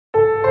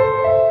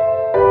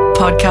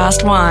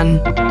Podcast One.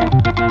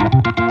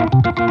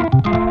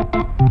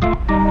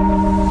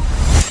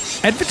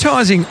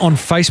 Advertising on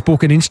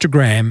Facebook and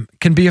Instagram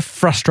can be a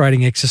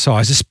frustrating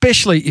exercise,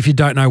 especially if you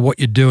don't know what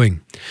you're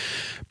doing.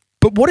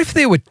 But what if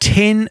there were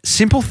 10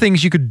 simple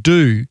things you could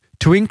do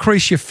to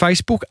increase your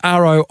Facebook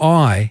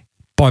ROI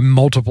by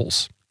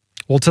multiples?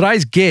 Well,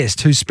 today's guest,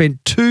 who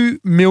spent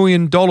 $2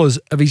 million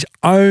of his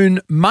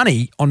own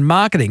money on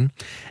marketing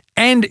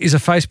and is a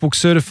Facebook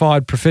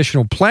certified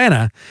professional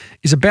planner,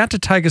 is about to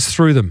take us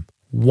through them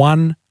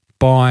one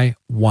by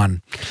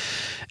one.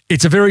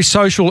 It's a very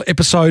social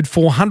episode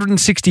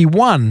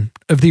 461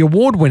 of the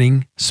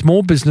award-winning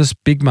Small Business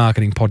Big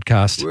Marketing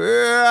podcast.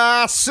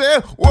 Well, I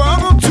said,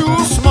 welcome to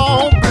a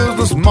small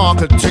business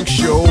marketing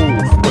show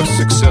where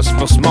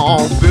successful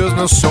small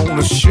business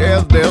owners share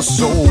their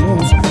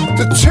souls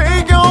to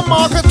take your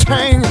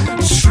marketing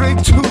straight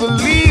to the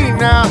lead.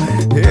 Now,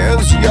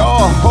 here's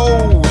your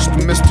host,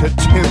 Mr.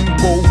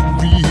 Timbo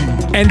Reed.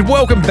 And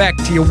welcome back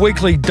to your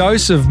weekly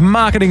dose of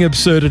marketing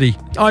absurdity.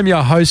 I'm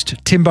your host,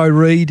 Timbo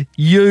Reed.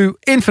 You,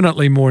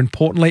 infinitely more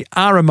importantly,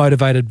 are a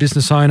motivated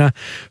business owner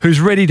who's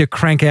ready to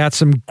crank out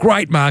some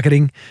great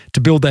marketing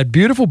to build that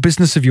beautiful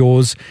business of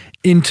yours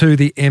into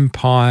the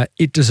empire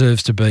it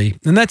deserves to be.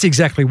 And that's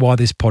exactly why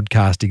this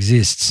podcast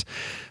exists.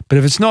 But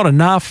if it's not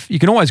enough, you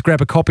can always grab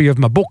a copy of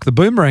my book, The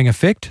Boomerang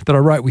Effect, that I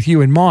wrote with you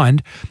in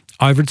mind,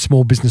 over at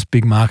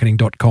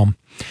smallbusinessbigmarketing.com.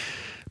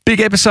 Big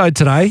episode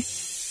today.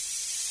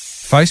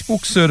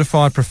 Facebook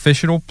certified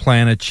professional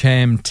planner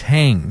Cham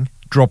Tang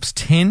drops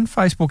 10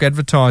 Facebook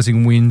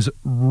advertising wins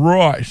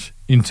right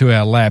into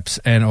our laps,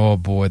 and oh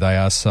boy, they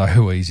are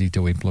so easy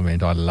to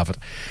implement. I love it.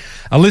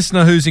 A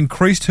listener who's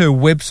increased her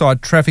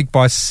website traffic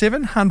by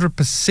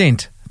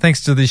 700%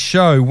 thanks to this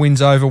show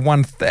wins over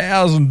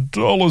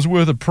 $1,000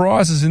 worth of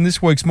prizes in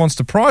this week's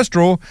Monster Prize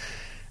Draw,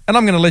 and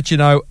I'm going to let you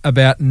know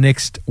about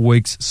next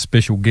week's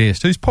special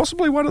guest, who's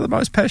possibly one of the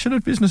most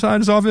passionate business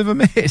owners I've ever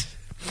met.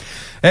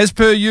 As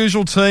per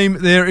usual, team,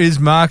 there is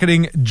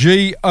marketing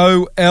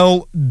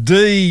GOLD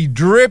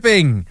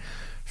dripping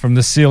from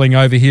the ceiling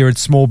over here at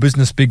Small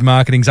Business Big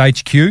Marketing's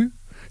HQ.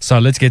 So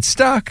let's get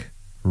stuck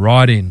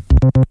right in.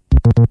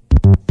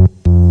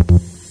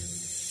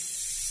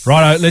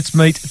 Righto, let's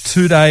meet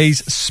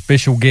today's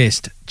special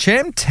guest.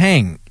 Cham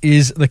Tang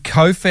is the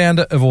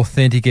co-founder of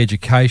Authentic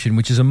Education,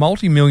 which is a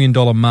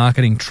multi-million-dollar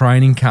marketing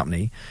training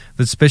company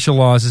that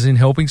specialises in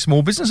helping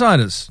small business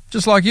owners,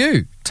 just like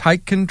you,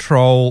 take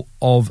control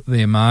of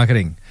their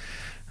marketing.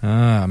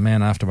 Ah,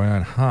 man after my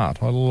own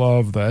heart. I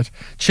love that.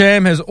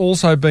 Cham has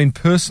also been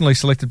personally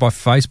selected by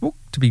Facebook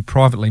to be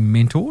privately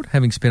mentored,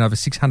 having spent over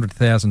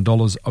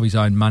 $600,000 of his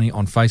own money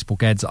on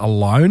Facebook ads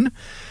alone.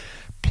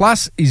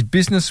 Plus, his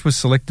business was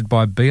selected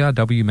by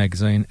BRW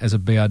Magazine as a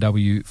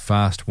BRW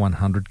Fast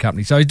 100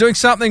 company. So he's doing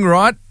something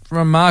right from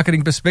a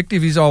marketing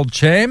perspective, his old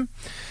Cham.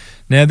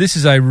 Now, this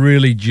is a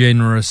really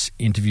generous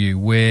interview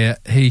where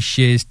he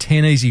shares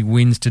 10 easy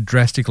wins to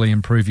drastically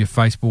improve your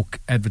Facebook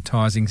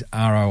advertising's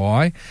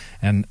ROI.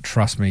 And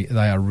trust me,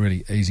 they are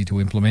really easy to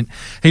implement.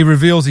 He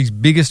reveals his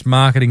biggest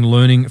marketing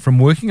learning from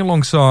working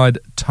alongside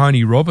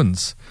Tony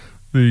Robbins,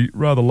 the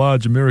rather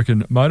large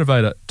American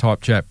motivator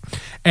type chap.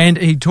 And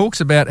he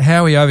talks about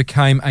how he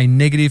overcame a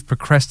negative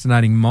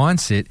procrastinating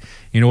mindset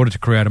in order to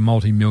create a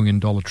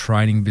multi-million-dollar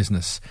training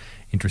business.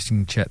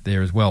 Interesting chat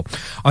there as well.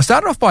 I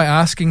started off by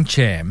asking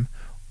Cham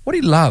what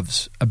he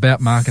loves about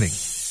marketing.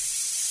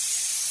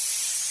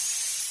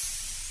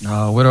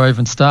 Oh, where do I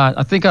even start?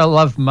 I think I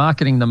love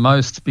marketing the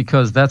most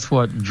because that's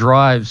what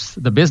drives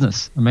the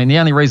business. I mean, the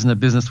only reason the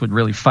business would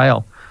really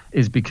fail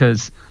is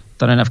because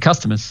they don't have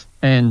customers.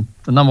 And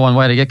the number one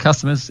way to get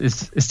customers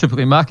is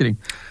typically marketing.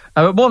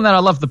 But more than that, I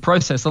love the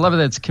process. I love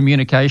that it's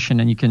communication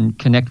and you can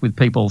connect with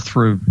people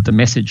through the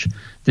message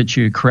that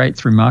you create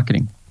through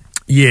marketing.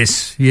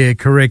 Yes, yeah,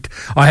 correct.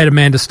 I had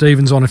Amanda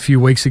Stevens on a few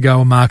weeks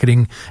ago, a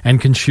marketing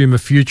and consumer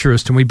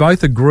futurist, and we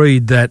both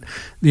agreed that,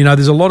 you know,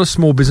 there's a lot of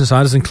small business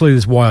owners, and clearly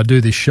that's why I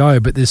do this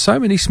show, but there's so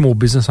many small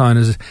business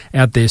owners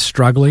out there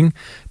struggling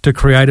to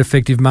create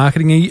effective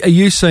marketing. Are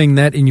you seeing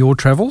that in your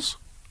travels?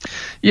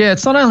 Yeah,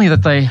 it's not only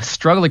that they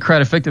struggle to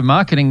create effective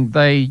marketing,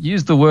 they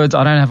use the words,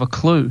 I don't have a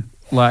clue.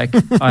 Like,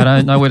 I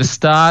don't know where to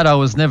start, I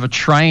was never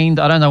trained,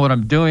 I don't know what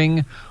I'm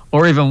doing.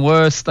 Or even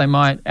worse, they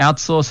might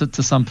outsource it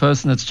to some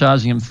person that's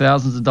charging them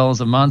thousands of dollars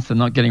a month and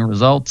not getting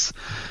results.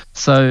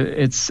 So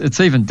it's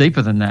even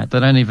deeper than that. They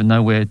don't even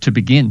know where to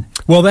begin.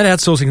 Well, that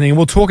outsourcing thing, and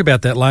we'll talk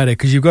about that later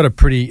because you've got a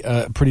pretty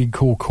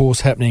cool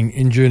course happening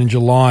in June and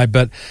July.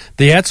 But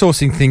the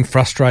outsourcing thing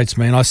frustrates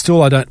me, and I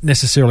don't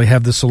necessarily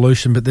have the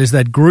solution. But there's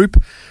that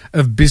group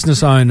of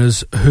business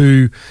owners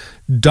who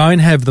don't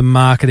have the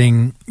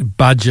marketing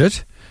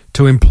budget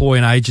to employ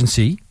an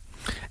agency,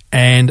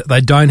 and they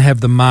don't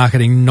have the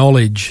marketing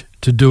knowledge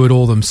to do it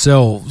all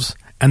themselves.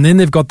 And then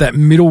they've got that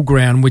middle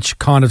ground, which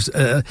kind of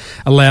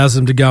allows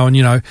them to go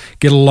and,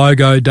 get a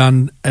logo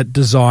done at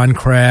Design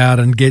Crowd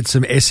and get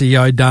some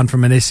SEO done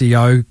from an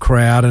SEO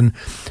crowd, and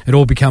it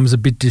all becomes a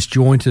bit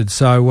disjointed.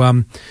 So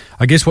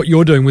I guess what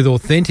you're doing with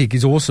Authentic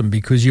is awesome,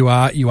 because you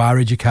are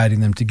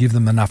educating them to give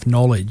them enough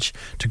knowledge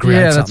to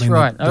create something. Yeah,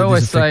 that's right. That I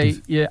always say,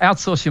 you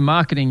outsource your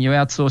marketing, you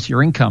outsource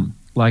your income.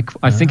 Like,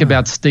 I think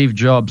about Steve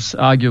Jobs,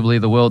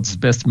 arguably the world's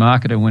best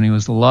marketer when he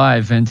was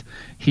alive, and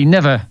he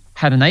never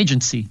had an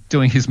agency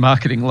doing his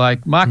marketing.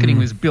 Like, marketing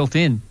was built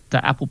in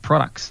to Apple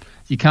products.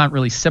 You can't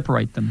really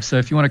separate them. So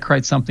if you want to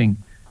create something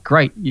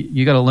great,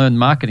 you got to learn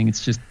marketing.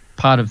 It's just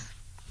part of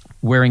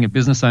wearing a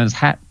business owner's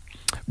hat.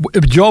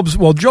 Jobs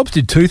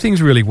did two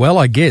things really well,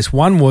 I guess.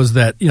 One was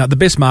that, the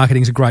best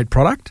marketing is a great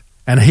product,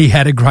 and he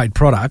had a great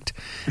product.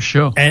 For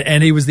sure.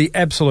 And he was the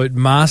absolute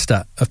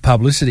master of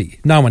publicity.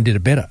 No one did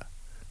it better.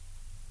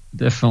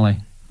 Definitely.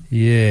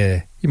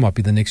 Yeah. You might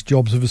be the next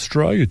Jobs of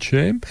Australia,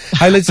 champ.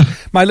 Hey,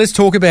 let's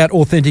talk about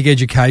Authentic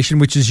Education,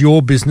 which is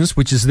your business,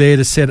 which is there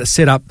to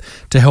set up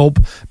to help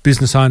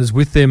business owners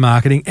with their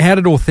marketing. How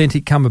did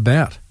Authentic come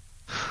about?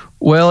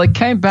 Well, it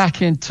came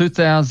back in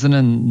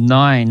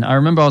 2009. I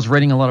remember I was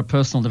reading a lot of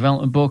personal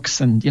development books,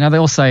 and they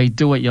all say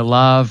do what you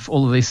love,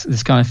 all of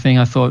this kind of thing.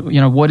 I thought,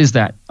 what is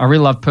that? I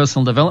really love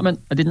personal development.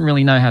 I didn't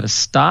really know how to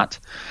start,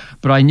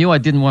 but I knew I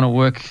didn't want to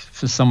work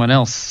for someone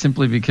else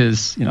simply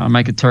because I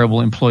make a terrible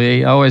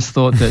employee. I always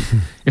thought that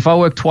if I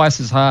work twice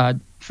as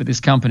hard for this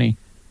company,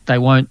 they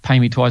won't pay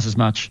me twice as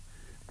much.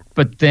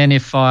 But then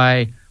if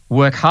I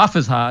work half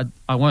as hard,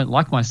 I won't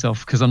like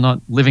myself because I'm not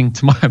living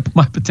to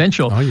my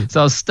potential. Oh, yeah.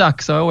 So I was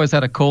stuck. So I always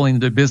had a calling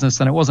to do business,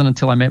 and it wasn't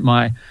until I met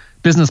my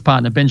business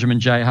partner,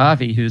 Benjamin J.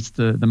 Harvey, who's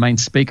the main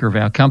speaker of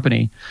our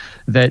company,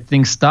 that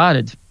things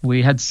started.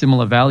 We had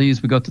similar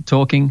values. We got to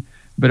talking,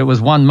 but it was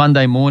one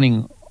Monday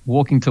morning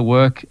walking to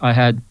work, I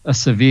had a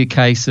severe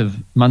case of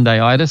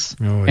Monday-itis.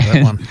 Oh,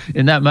 that one.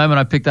 In that moment,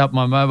 I picked up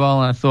my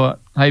mobile and I thought,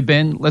 hey,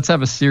 Ben, let's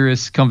have a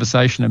serious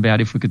conversation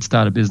about if we could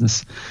start a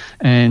business.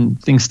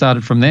 And things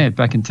started from there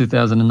back in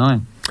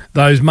 2009.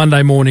 Those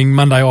Monday morning,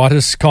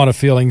 Monday-itis kind of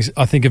feelings,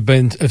 I think,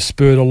 have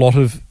spurred a lot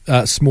of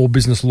small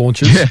business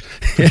launches. Yeah,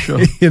 for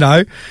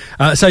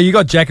sure. So you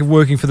got Jack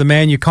working for the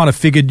man. You kind of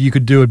figured you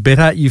could do it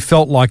better. You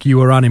felt like you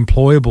were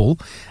unemployable.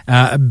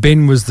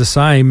 Ben was the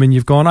same, and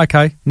you've gone,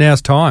 okay,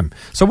 now's time.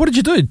 So what did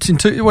you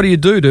do? What do you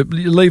do to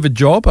leave a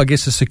job? I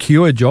guess a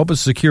secure job, as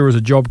secure as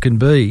a job can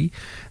be.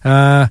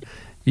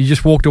 You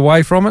just walked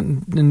away from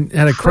it and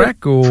had a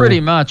crack? Or Pretty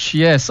much,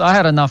 yes. I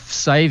had enough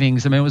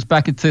savings. I mean, it was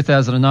back in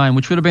 2009,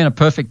 which would have been a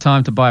perfect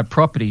time to buy a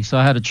property. So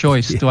I had a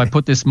choice. Yeah. Do I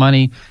put this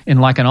money in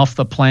like an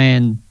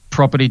off-the-plan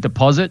property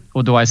deposit,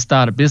 or do I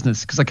start a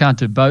business? Because I can't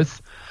do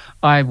both.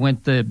 I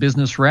went the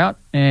business route,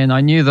 and I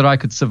knew that I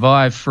could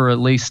survive for at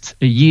least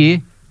a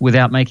year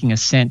without making a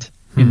cent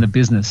in the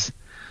business.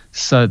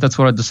 So that's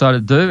what I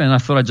decided to do, and I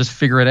thought I'd just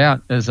figure it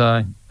out as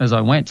I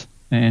went.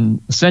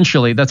 And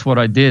essentially, that's what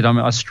I did. I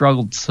mean, I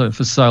struggled for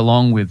so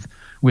long with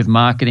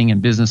marketing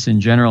and business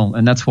in general,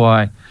 and that's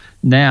why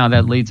now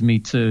that leads me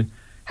to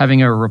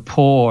having a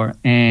rapport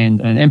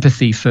and an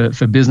empathy for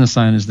business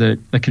owners that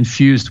are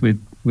confused with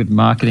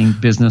marketing,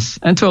 business,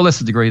 and to a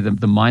lesser degree, the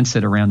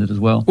mindset around it as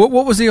well.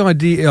 What was the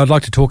idea? I'd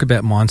like to talk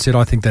about mindset.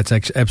 I think that's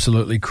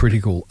absolutely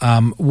critical.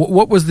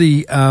 What was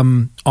the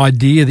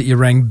idea that you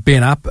rang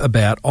Ben up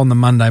about on the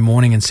Monday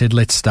morning and said,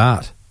 let's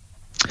start?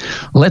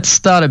 Let's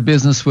start a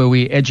business where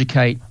we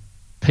educate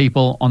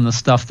people on the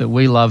stuff that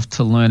we love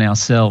to learn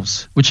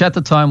ourselves, which at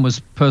the time was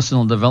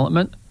personal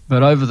development,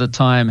 but over the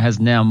time has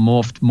now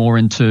morphed more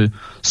into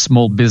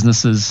small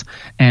businesses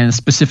and a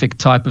specific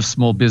type of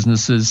small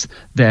businesses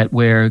that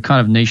we're kind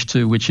of niche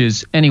to, which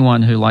is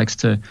anyone who likes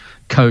to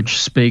coach,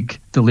 speak,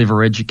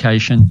 deliver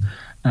education.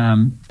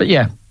 But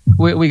yeah,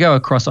 we go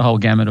across a whole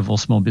gamut of all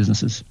small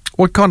businesses.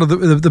 What kind of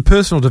the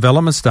personal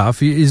development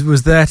stuff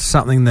was that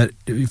something that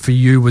for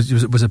you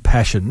was a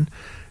passion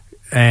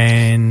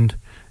and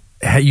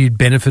how you'd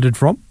benefited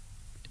from?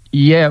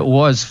 Yeah, it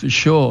was for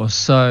sure.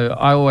 So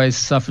I always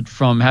suffered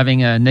from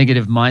having a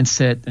negative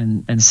mindset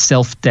and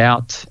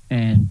self-doubt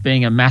and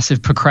being a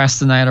massive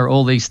procrastinator,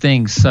 all these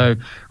things. So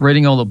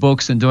reading all the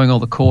books and doing all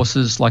the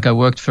courses, like I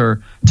worked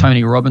for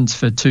Tony Robbins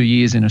for 2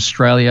 years in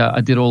Australia.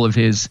 I did all of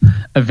his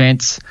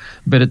events,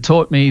 but it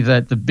taught me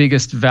that the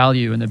biggest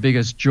value and the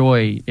biggest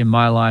joy in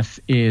my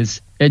life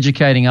is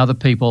educating other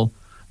people,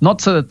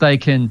 not so that they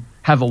can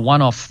have a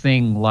one-off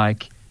thing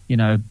like,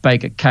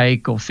 bake a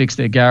cake or fix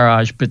their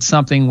garage, but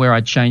something where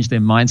I change their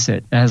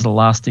mindset that has a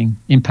lasting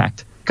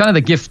impact. Kind of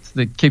the gift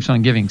that keeps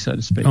on giving, so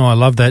to speak. Oh, I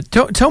love that.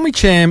 Tell me,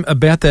 Cham,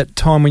 about that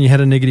time when you had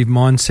a negative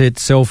mindset,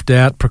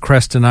 self-doubt,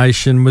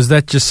 procrastination. Was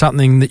that just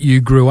something that you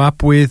grew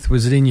up with?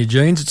 Was it in your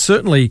genes? It's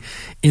certainly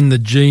in the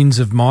genes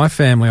of my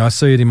family. I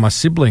see it in my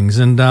siblings,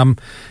 and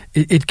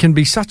it can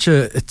be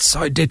it's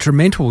so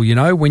detrimental,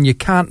 when you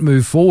can't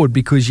move forward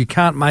because you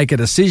can't make a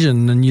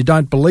decision and you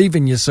don't believe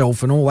in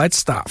yourself and all that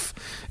stuff.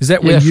 Is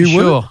that where you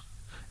were? Sure.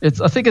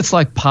 I think it's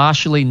like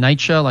partially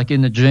nature, like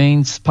in the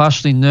genes,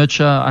 partially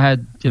nurture. I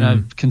had,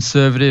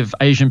 conservative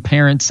Asian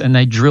parents, and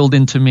they drilled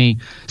into me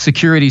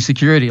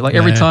security. Like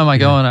every time I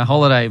go on a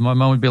holiday, my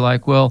mum would be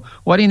like, well,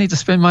 why do you need to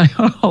spend money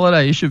on a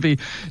holiday? You should be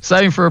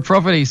saving for a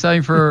property,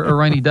 saving for a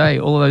rainy day,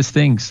 all of those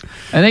things.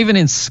 And even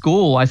in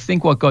school, I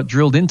think what got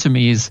drilled into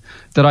me is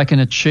that I can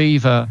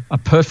achieve a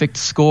perfect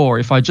score.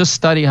 If I just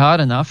study hard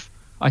enough,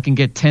 I can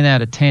get 10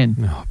 out of 10.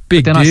 Oh,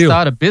 big deal. Then I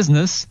start a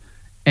business,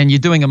 and you're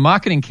doing a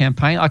marketing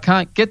campaign, I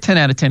can't get 10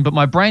 out of 10, but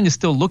my brain is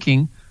still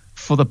looking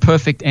for the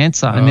perfect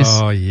answer. And this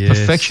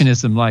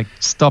perfectionism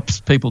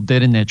stops people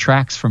dead in their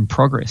tracks from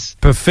progress.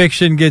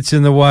 Perfection gets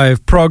in the way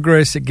of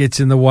progress. It gets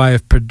in the way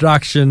of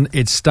production.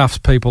 It stuffs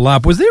people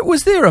up. Was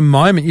there a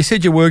moment, you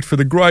said you worked for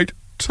the great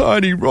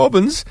Tony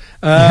Robbins,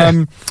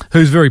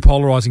 who's a very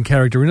polarising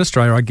character in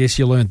Australia. I guess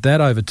you learnt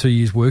that over 2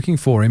 years working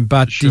for him.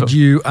 But Sure. Did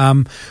you?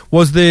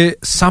 Was there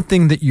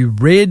something that you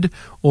read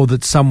or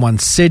that someone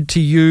said to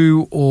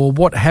you, or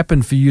what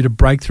happened for you to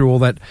break through all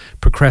that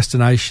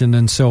procrastination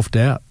and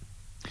self-doubt?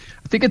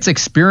 I think it's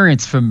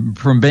experience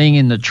from being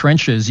in the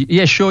trenches.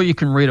 Yeah, sure, you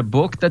can read a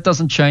book. That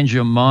doesn't change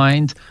your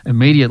mind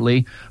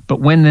immediately. But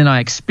when then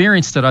I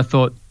experienced it, I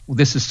thought, well,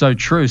 this is so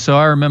true. So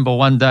I remember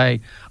one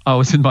day I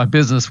was in my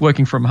business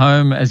working from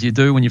home, as you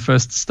do when you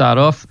first start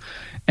off.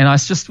 And I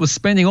just was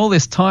spending all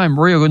this time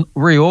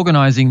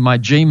reorganizing my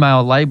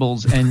Gmail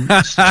labels and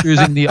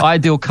choosing the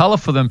ideal color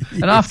for them.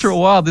 Yes. And after a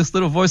while, this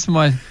little voice in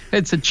my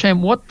head said,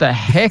 Chem, what the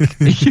heck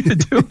are you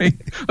doing?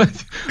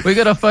 We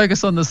got to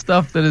focus on the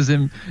stuff that is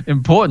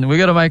important. We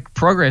got to make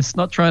progress,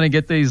 not trying to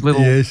get these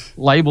little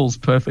labels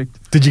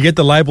perfect. Did you get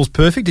the labels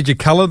perfect? Did you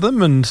color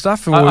them and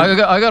stuff? Or? I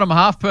got them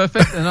half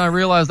perfect, and I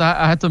realized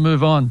I had to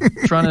move on.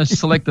 Trying to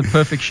select the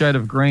perfect shade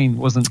of green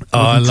wasn't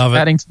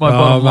adding to my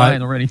bottom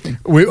line or anything.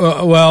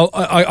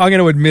 I'm going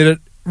to admit it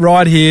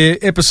right here,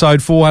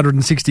 episode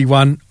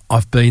 461.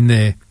 I've been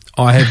there.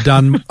 I have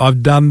done.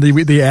 I've done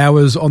the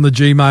hours on the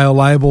Gmail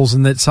labels,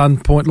 and at some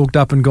point looked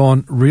up and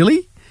gone,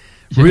 really,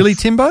 really,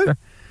 Timbo.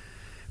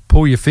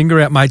 Pull your finger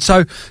out, mate.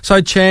 So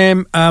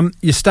Cham,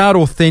 you start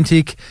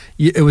Authentic.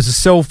 It was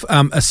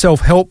a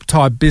self-help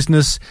type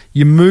business.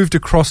 You moved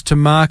across to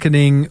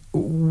marketing.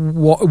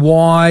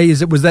 Why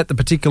is it? Was that the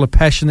particular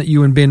passion that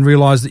you and Ben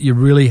realised that you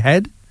really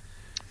had?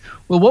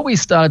 Well, what we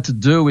started to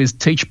do is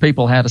teach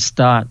people how to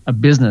start a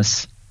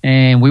business,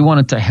 and we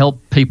wanted to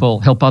help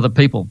other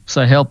people.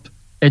 So help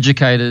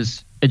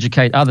educators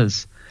educate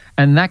others.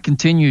 And that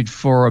continued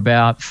for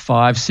about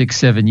 5, 6,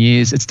 7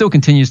 years. It still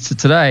continues to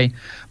today.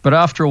 But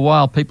after a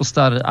while, people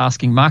started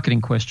asking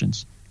marketing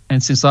questions.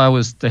 And since I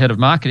was the head of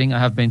marketing, I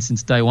have been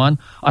since day one,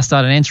 I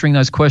started answering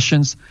those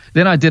questions.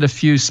 Then I did a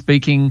few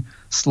speaking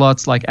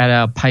slots like at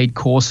our paid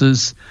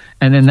courses.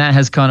 And then that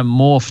has kind of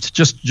morphed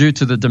just due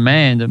to the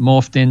demand. It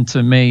morphed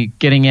into me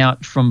getting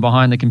out from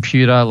behind the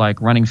computer, like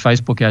running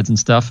Facebook ads and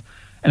stuff,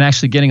 and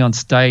actually getting on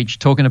stage,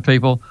 talking to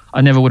people.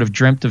 I never would have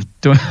dreamt of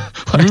doing a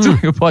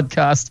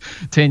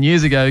podcast 10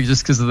 years ago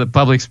just because of the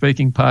public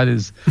speaking part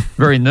is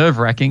very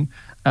nerve-wracking.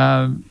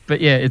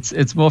 But yeah, it's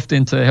morphed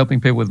into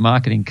helping people with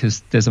marketing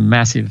because there's a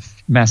massive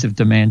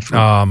demand for it.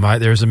 Oh, mate,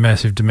 there is a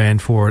massive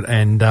demand for it,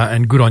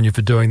 and good on you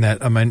for doing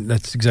that. I mean,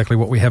 that's exactly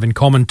what we have in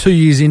common. 2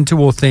 years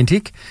into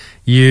Authentic,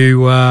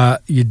 you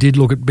did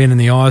look at Ben in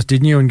the eyes,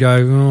 didn't you, and go,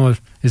 oh,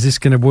 is this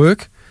going to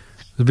work?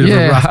 A bit of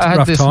a rough I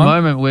had this time.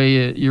 moment where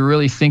you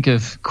really think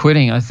of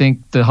quitting. I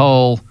think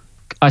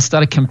I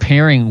started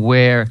comparing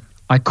where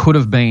I could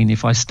have been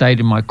if I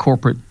stayed in my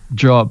corporate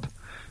job,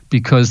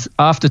 because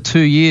after 2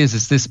 years,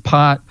 it's this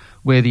part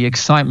where the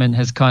excitement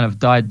has kind of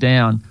died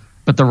down,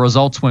 but the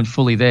results weren't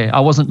fully there. I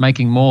wasn't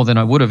making more than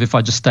I would have if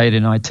I just stayed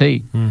in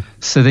IT.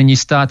 So then you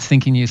start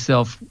thinking to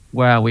yourself,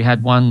 wow, we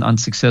had one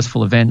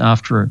unsuccessful event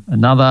after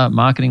another.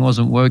 Marketing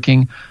wasn't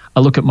working. I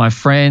look at my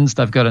friends,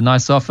 they've got a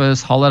nice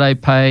office, holiday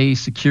pay,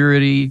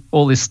 security,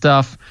 all this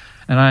stuff,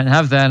 and I don't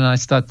have that. And I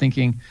start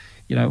thinking,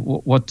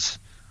 what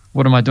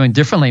am I doing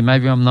differently?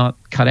 Maybe I'm not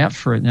cut out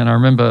for it. And I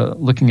remember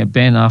looking at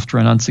Ben after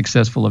an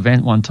unsuccessful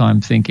event one time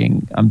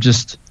thinking, I'm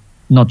just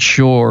not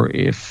sure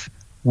if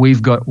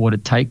we've got what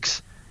it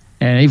takes.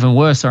 And even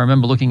worse, I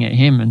remember looking at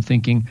him and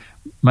thinking,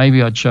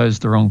 maybe I chose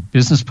the wrong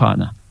business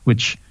partner,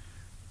 which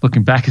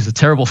looking back is a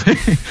terrible thing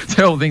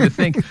to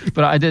think.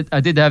 But I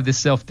did have this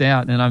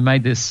self-doubt, and I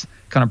made this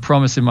kind of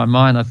promise in my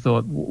mind. I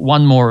thought,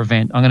 one more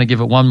event, I'm going to give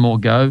it one more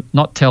go,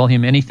 not tell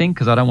him anything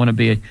because I don't want to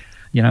be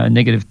a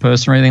negative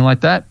person or anything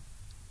like that.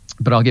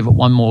 But I'll give it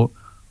one more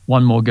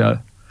go.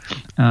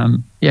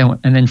 And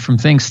then from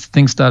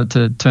things started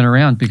to turn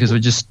around because we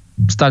just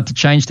started to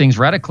change things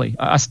radically.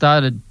 I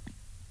started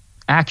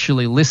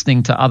actually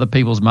listening to other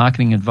people's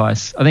marketing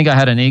advice. I think I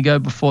had an ego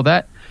before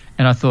that,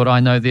 and I thought I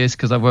know this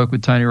because I've worked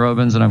with Tony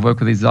Robbins and I've worked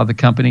with these other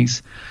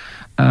companies.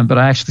 But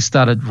I actually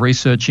started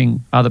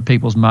researching other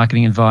people's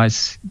marketing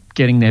advice,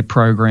 getting their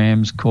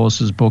programs,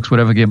 courses, books,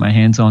 whatever I get my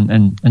hands on,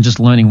 and just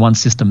learning one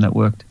system that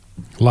worked.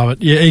 Love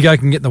it. Yeah, ego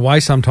can get in the way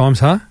sometimes,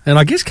 huh? And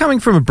I guess coming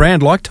from a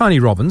brand like Tony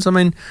Robbins, I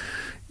mean,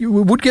 you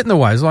would get in the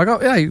way. It's like, oh,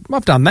 hey,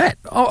 I've done that.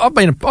 I've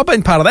been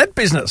part of that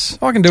business.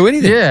 I can do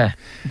anything. Yeah,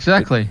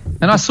 exactly.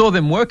 And I saw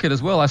them work it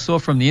as well. I saw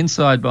from the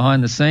inside,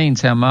 behind the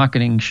scenes, how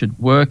marketing should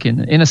work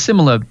in a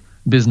similar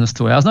business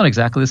to ours. Not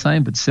exactly the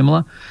same, but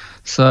similar.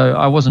 So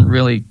I wasn't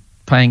really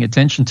paying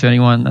attention to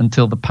anyone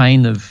until the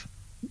pain of,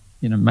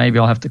 maybe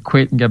I'll have to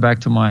quit and go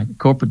back to my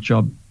corporate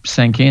job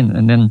sank in,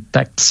 and then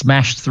that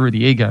smashed through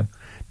the ego,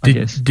 I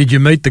guess. Did you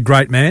meet the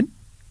great man?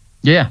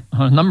 Yeah,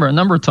 a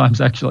number of times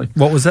actually.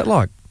 What was that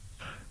like?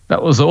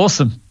 That was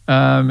awesome.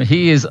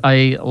 He is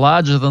a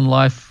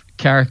larger-than-life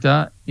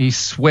character. He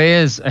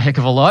swears a heck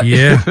of a lot.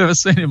 Yeah. If you've ever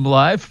seen him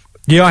live.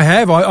 Yeah, I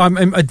have.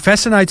 It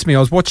fascinates me. I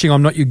was watching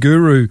I'm Not Your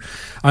Guru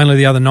only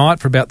the other night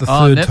for about the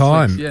third Netflix,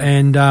 time. yeah.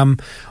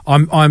 And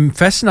I'm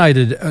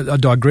fascinated,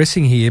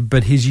 digressing here,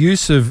 but his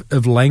use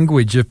of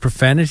language, of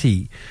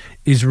profanity,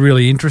 is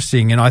really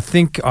interesting. And I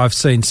think I've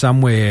seen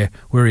somewhere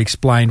where he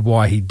explained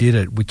why he did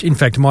it, which in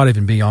fact might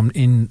even be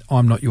I'm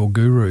Not Your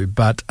Guru.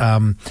 But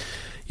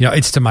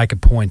it's to make a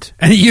point.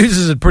 And he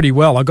uses it pretty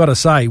well, I've got to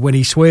say. When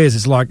he swears,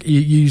 it's like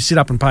you sit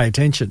up and pay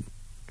attention.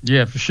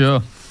 Yeah, for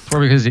sure.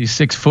 Probably because he's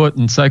 6 foot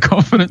and so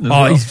confident as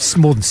well. He's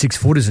more than 6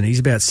 foot, isn't he? He's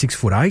about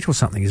 6'8" or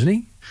something, isn't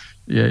he?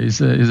 Yeah, he's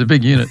a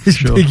big unit. He's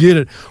sure. a big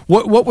unit.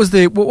 What was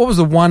the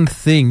one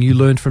thing you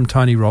learned from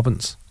Tony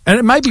Robbins? And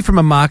it may be from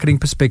a marketing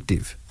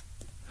perspective.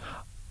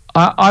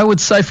 I would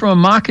say from a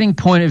marketing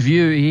point of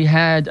view, he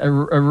had a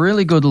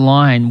really good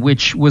line,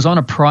 which was on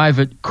a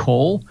private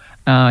call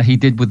he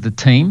did with the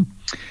team.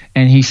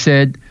 And he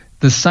said,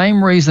 the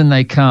same reason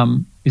they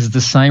come is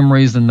the same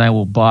reason they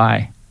will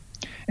buy.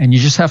 And you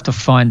just have to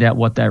find out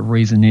what that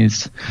reason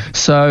is.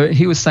 So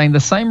he was saying the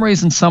same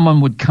reason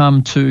someone would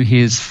come to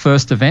his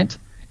first event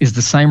is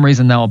the same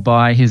reason they'll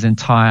buy his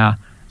entire,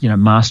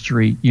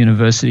 Mastery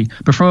University.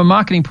 But from a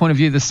marketing point of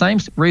view, the same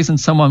reason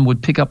someone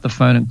would pick up the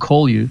phone and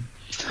call you,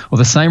 or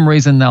the same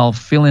reason they'll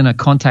fill in a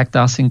contact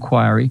us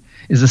inquiry,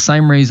 is the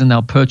same reason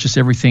they'll purchase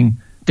everything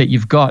that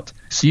you've got.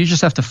 So you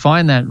just have to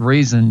find that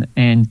reason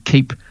and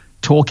keep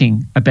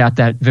talking about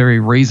that very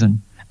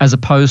reason, as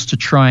opposed to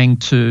trying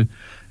to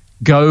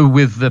go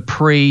with the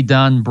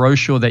pre-done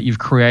brochure that you've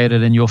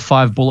created and your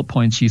 5 bullet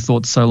points you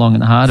thought so long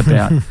and hard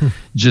about.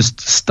 Just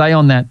stay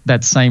on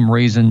that same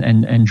reason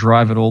and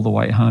drive it all the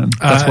way home.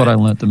 That's what I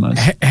learned the most.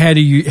 How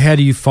do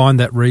you find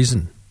that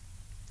reason?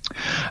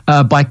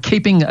 By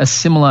keeping a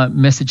similar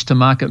message to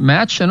market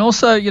match, and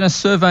also,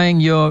 surveying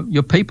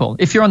your people.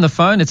 If you're on the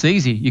phone, it's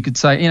easy. You could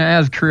say,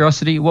 out of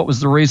curiosity, what was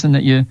the reason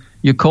that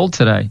you called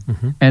today?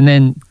 Mm-hmm. And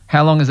then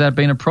how long has that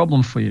been a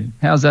problem for you?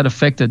 How's that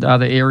affected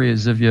other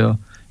areas of your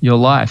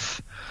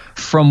life?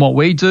 From what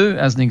we do,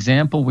 as an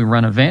example, we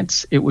run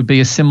events. It would be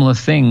a similar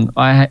thing.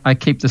 I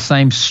keep the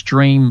same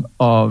stream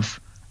of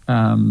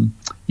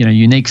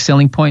unique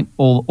selling point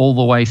all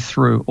the way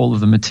through all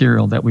of the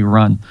material that we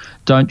run.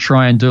 Don't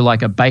try and do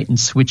like a bait and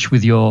switch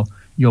with your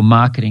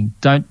marketing.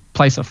 Don't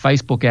place a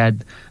Facebook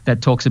ad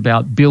that talks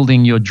about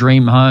building your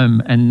dream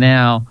home, and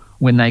now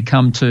when they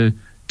come to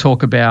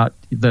talk about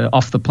the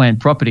off-the-plan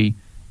property,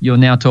 you're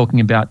now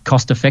talking about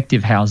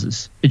cost-effective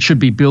houses. It should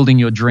be building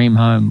your dream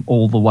home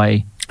all the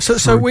way.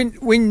 So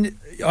when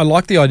I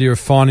like the idea of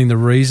finding the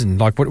reason,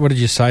 like what did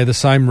you say? The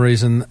same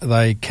reason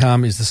they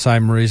come is the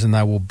same reason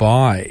they will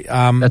buy.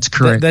 That's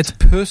correct. That's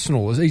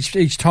personal.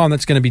 Each time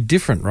that's going to be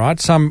different, right?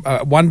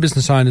 One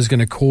business owner is going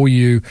to call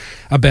you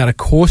about a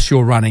course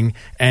you're running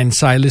and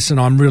say, "Listen,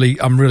 I'm really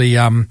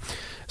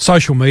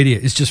social media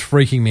is just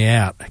freaking me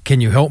out.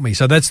 Can you help me?"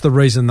 So that's the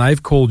reason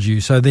they've called you.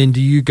 So then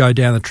do you go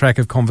down the track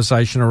of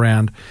conversation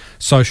around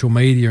social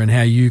media and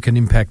how you can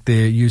impact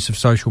their use of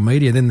social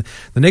media? Then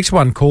the next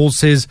one calls,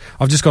 says,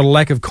 "I've just got a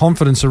lack of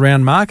confidence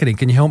around marketing.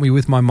 Can you help me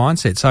with my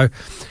mindset?" So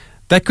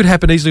that could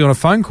happen easily on a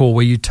phone call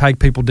where you take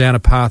people down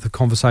a path of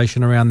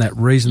conversation around that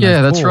reason.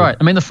 Yeah, that's right.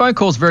 I mean, the phone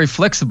call is very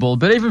flexible,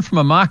 but even from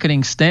a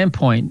marketing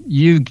standpoint,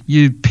 you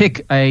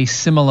pick a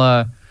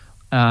similar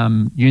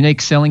unique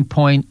selling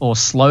point or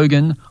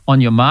slogan on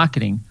your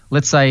marketing.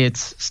 Let's say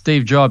it's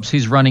Steve Jobs.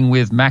 He's running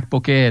with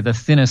MacBook Air, the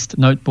thinnest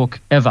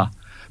notebook ever.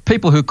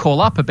 People who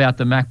call up about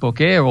the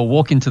MacBook Air or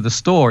walk into the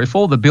store, if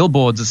all the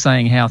billboards are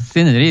saying how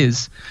thin it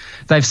is,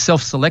 they've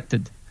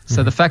self-selected.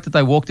 So the fact that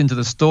they walked into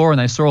the store and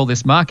they saw all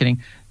this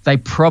marketing, they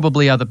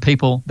probably are the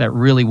people that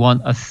really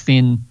want a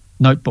thin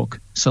notebook.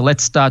 So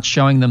let's start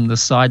showing them the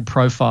side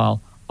profile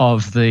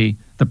of the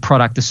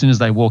product as soon as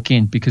they walk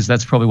in, because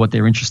that's probably what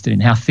they're interested in,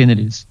 how thin it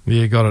is.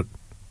 Yeah, got it.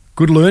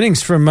 Good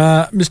learnings from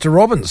Mr.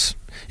 Robbins.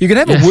 You can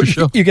have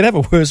you can have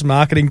a worse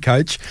marketing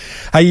coach.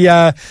 Hey,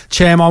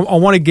 Cham, I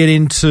want to get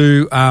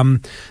into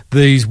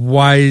these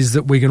ways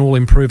that we can all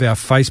improve our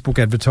Facebook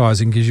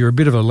advertising, because you're a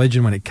bit of a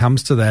legend when it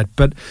comes to that.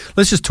 But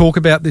let's just talk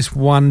about this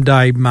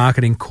one-day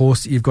marketing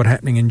course that you've got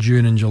happening in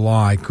June and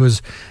July,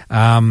 because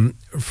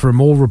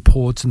from all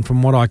reports and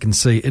from what I can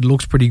see, it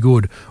looks pretty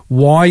good.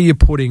 Why are you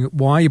putting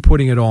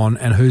it on,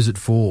 and who's it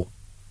for?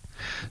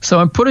 So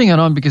I'm putting it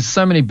on because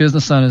so many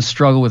business owners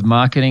struggle with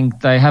marketing.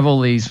 They have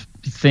all these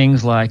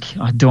things like,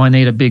 do I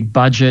need a big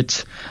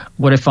budget?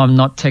 What if I'm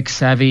not tech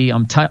savvy?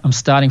 I'm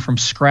starting from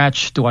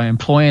scratch. Do I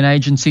employ an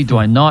agency? Do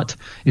I not?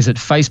 Is it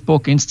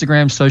Facebook,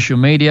 Instagram, social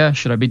media?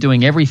 Should I be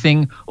doing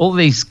everything? All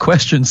these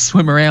questions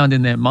swim around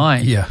in their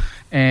mind. Yeah.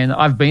 And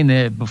I've been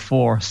there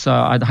before, so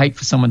I'd hate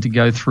for someone to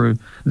go through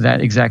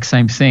that exact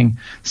same thing.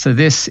 So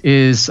this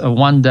is a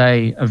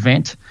one-day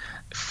event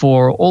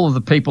for all of the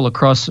people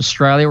across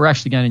Australia. We're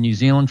actually going to New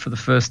Zealand for the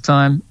first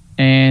time,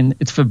 and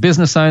it's for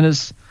business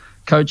owners,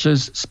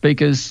 coaches,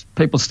 speakers,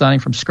 people starting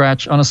from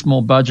scratch on a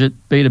small budget,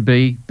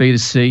 B2B,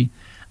 B2C.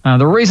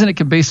 The reason it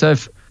can be so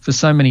for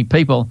so many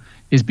people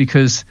is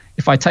because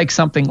if I take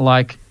something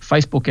like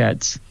Facebook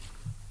ads,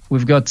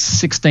 we've got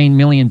 16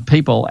 million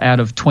people out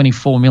of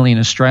 24 million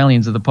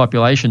Australians of the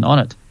population on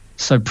it.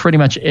 So pretty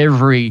much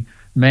every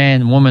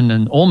man, woman,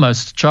 and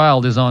almost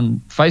child is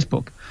on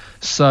Facebook.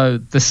 So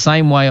the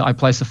same way I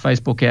place a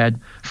Facebook ad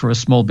for a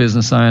small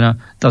business owner,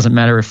 doesn't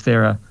matter if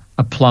they're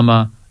a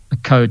plumber, a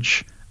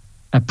coach,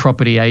 a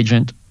property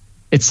agent,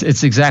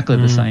 it's exactly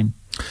the same.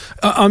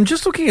 I'm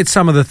just looking at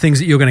some of the things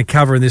that you're going to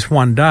cover in this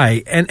one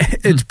day, and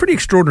it's pretty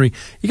extraordinary.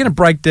 You're going to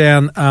break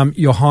down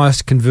your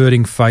highest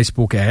converting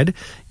Facebook ad.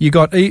 You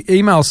got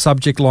email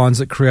subject lines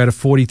that create a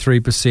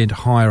 43%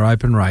 higher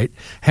open rate.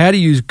 How to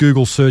use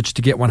Google search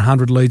to get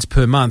 100 leads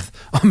per month.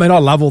 I mean, I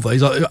love all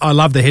these. I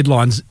love the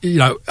headlines,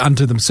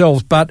 unto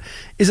themselves. But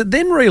is it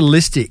then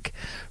realistic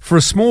for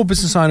a small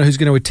business owner who's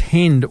going to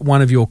attend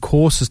one of your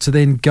courses to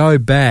then go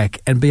back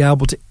and be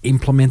able to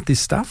implement this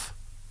stuff?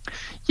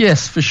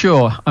 Yes, for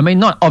sure. I mean,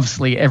 not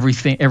obviously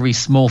every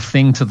small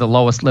thing to the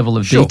lowest level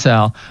of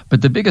detail,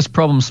 but the biggest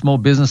problem small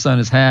business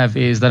owners have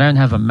is they don't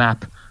have a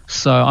map.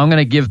 So I'm going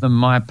to give them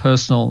my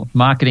personal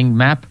marketing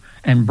map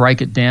and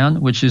break it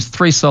down, which is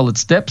 3 solid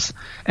steps.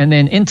 And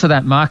then into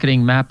that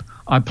marketing map,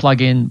 I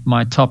plug in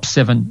my top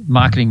 7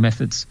 marketing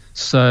methods.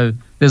 So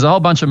there's a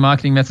whole bunch of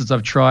marketing methods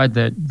I've tried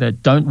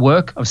that don't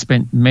work. I've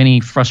spent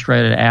many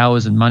frustrated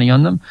hours and money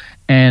on them.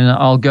 And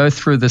I'll go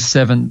through the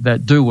 7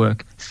 that do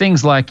work.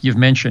 Things like you've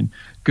mentioned,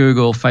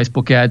 Google,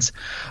 Facebook ads.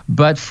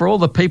 But for all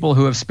the people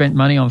who have spent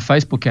money on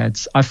Facebook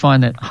ads, I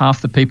find that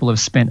half the people have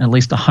spent at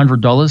least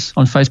 $100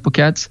 on Facebook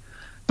ads.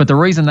 But the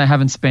reason they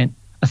haven't spent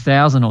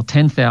 $1,000 or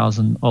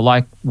 $10,000, or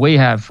like we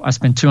have, I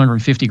spend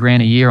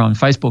 $250,000 a year on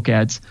Facebook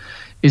ads,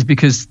 is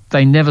because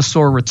they never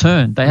saw a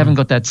return. They haven't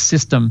got that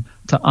system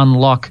to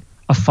unlock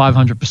a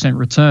 500%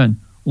 return.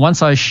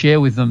 Once I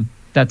share with them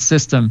that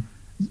system,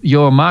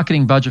 your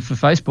marketing budget for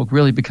Facebook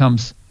really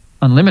becomes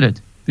unlimited,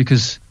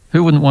 because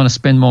who wouldn't want to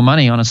spend more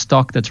money on a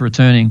stock that's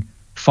returning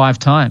 5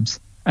 times?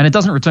 And it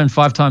doesn't return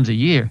 5 times a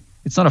year.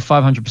 It's not a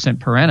 500%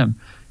 per annum.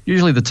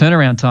 Usually the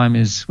turnaround time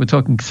is, we're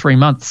talking 3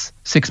 months,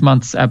 6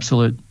 months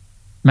absolute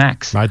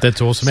max. Mate,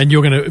 that's awesome. And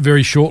you're going to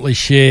very shortly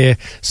share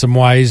some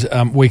ways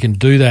we can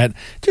do that.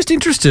 Just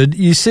interested,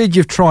 you said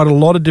you've tried a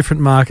lot of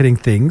different marketing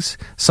things,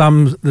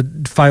 some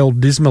that failed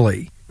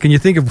dismally. Can you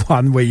think of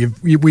one where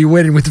we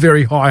went in with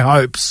very high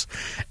hopes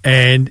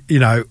and,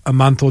 a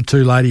month or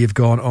 2 later you've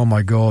gone, oh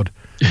my God.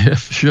 Yeah,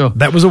 for sure.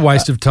 That was a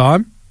waste of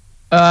time?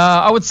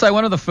 I would say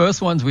one of the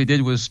first ones we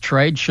did was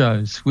trade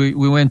shows. We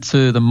went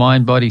to the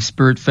Mind, Body,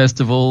 Spirit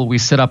Festival. We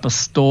set up a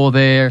store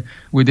there.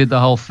 We did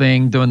the whole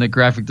thing, doing the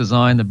graphic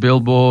design, the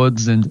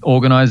billboards, and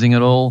organizing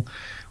it all.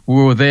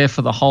 We were there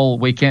for the whole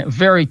weekend.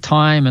 Very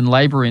time and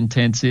labor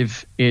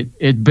intensive.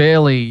 It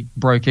barely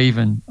broke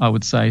even, I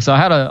would say. So I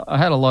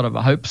had a lot of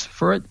hopes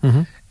for it,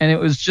 and it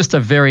was just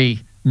a very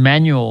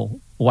manual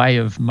way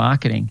of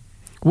marketing.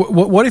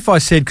 What if I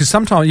said, because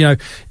sometimes,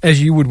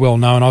 as you would well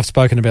know, and I've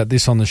spoken about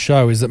this on the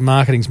show, is that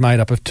marketing's made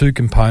up of 2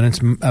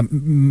 components,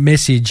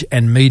 message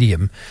and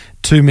medium.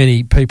 Too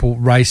many people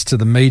race to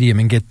the medium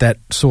and get that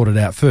sorted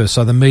out first.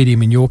 So the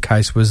medium in your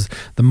case was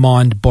the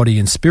Mind, Body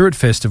and Spirit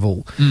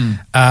Festival.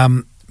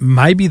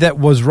 Maybe that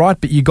was right,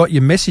 but you got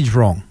your message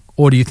wrong.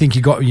 Or do you think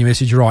you got your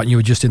message right and you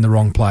were just in the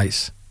wrong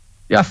place?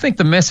 Yeah, I think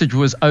the message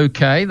was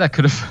okay. That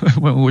could have,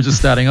 when we were just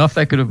starting off,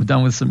 that could have been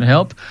done with some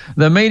help.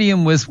 The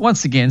medium was,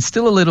 once again,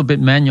 still a little bit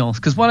manual,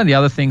 because one of the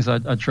other things I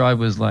tried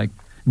was like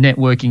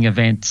networking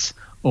events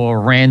or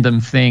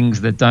random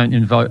things that don't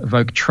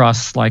evoke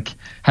trust, like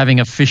having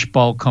a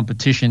fishbowl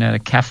competition at a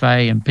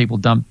cafe and people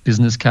dump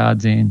business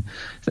cards in,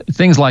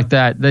 things like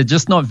that. They're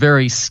just not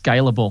very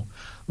scalable.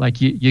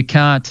 Like you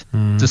can't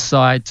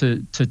decide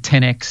to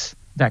 10x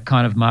that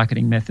kind of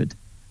marketing method,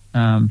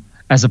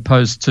 as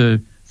opposed to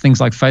things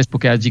like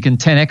Facebook ads. You can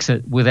 10x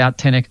it without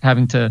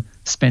having to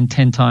spend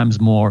 10 times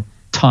more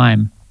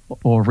time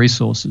or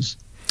resources.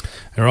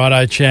 All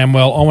right, Cham.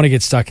 Well, I want to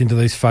get stuck into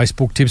these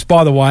Facebook tips.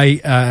 By the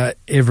way,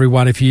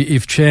 everyone,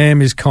 if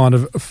Cham is kind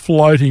of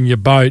floating your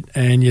boat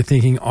and you're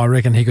thinking, I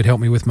reckon he could help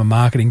me with my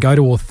marketing, go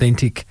to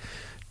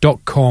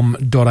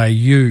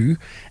authentic.com.au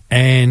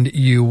and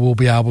you will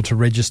be able to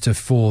register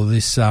for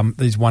these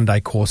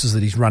one-day courses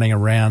that he's running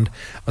around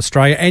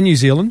Australia and New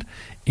Zealand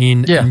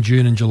in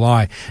June and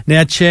July.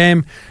 Now,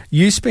 Cham,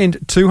 you spend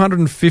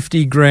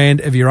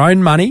 $250,000 of your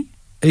own money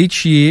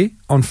each year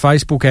on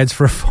Facebook ads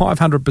for a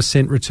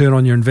 500% return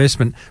on your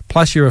investment,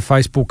 plus you're a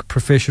Facebook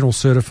professional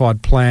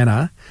certified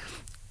planner.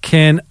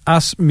 Can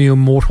us mere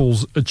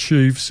mortals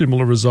achieve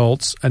similar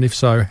results? And if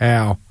so,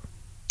 how?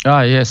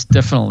 Oh, yes,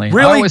 definitely.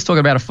 Really? I always talk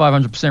about a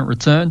 500%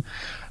 return.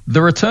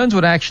 The returns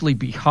would actually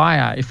be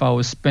higher if I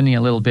was spending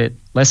a little bit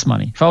less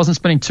money. If I wasn't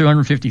spending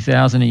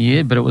 $250,000 a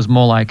year, but it was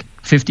more like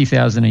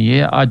 $50,000 a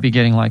year, I'd be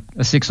getting like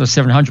a 600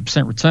 or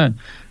 700% return.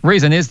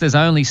 Reason is there's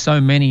only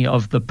so many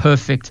of the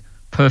perfect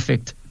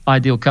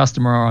ideal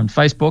customer on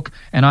Facebook,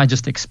 and I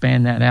just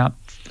expand that out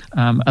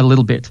a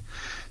little bit.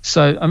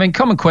 So, I mean,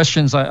 common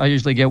questions I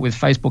usually get with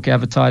Facebook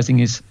advertising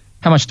is,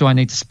 how much do I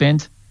need to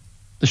spend?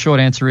 The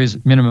short answer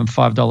is minimum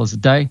 $5 a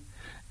day.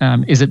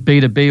 Is it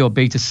B2B or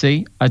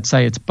B2C? I'd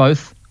say it's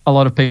both. A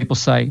lot of people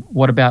say,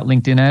 what about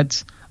LinkedIn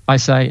ads? I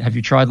say, have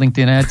you tried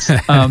LinkedIn ads?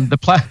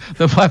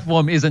 The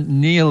platform isn't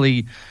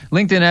nearly...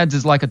 LinkedIn ads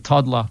is like a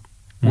toddler,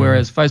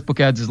 whereas Facebook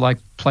ads is like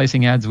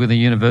placing ads with a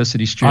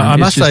university student. I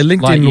must say,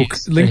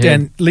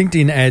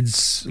 LinkedIn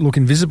ads look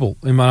invisible.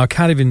 I mean, I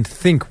can't even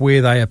think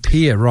where they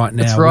appear right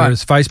now,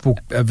 whereas Facebook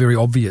are very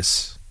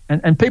obvious.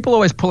 And people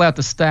always pull out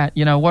the stat,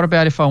 what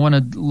about if I want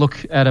to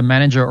look at a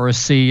manager or a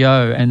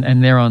CEO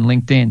and they're on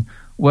LinkedIn?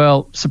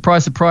 Well,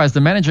 surprise, surprise, the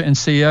manager and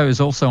CEO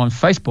is also on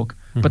Facebook,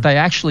 but they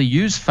actually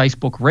use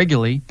Facebook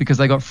regularly because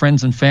they got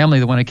friends and family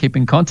they want to keep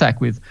in contact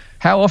with.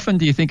 How often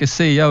do you think a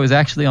CEO is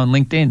actually on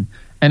LinkedIn?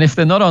 And if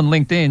they're not on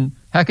LinkedIn,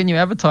 how can you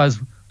advertise?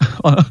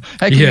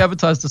 You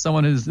advertise to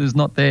someone who's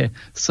not there?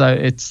 So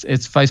it's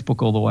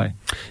Facebook all the way.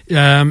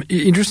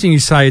 Interesting you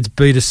say it's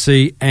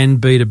B2C and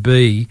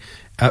B2B.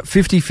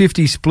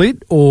 50-50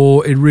 split,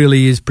 or it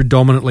really is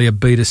predominantly a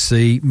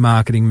B2C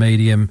marketing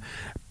medium?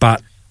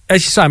 But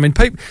as you say, I mean,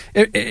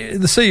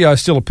 the CEO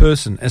is still a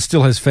person and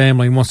still has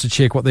family and wants to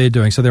check what they're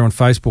doing, so they're on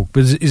Facebook.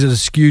 But is it a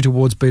skew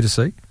towards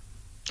B2C?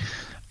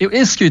 It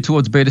is skewed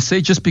towards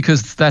B2C just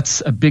because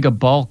that's a bigger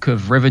bulk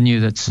of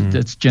revenue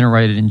that's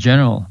generated in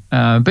general.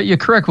 But you're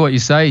correct what you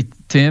say,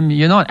 Tim.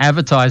 You're not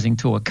advertising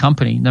to a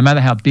company, no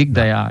matter how big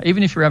they are.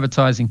 Even if you're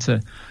advertising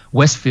to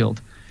Westfield,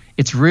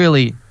 it's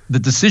really the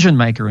decision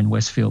maker in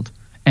Westfield.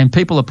 And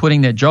people are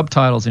putting their job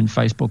titles in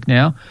Facebook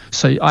now.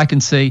 So I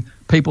can see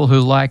people who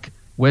like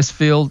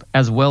Westfield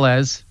as well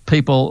as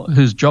people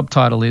whose job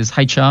title is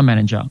HR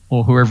manager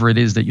or whoever it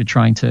is that you're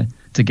trying to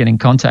get in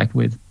contact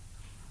with.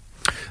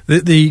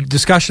 The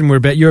discussion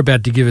you're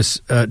about to give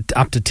us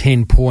up to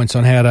 10 points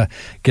on how to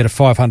get a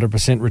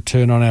 500%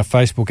 return on our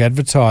Facebook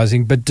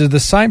advertising. But do the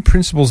same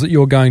principles that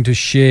you're going to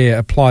share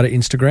apply to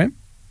Instagram?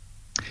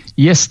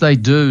 Yes, they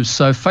do.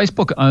 So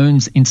Facebook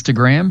owns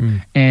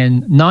Instagram,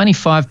 and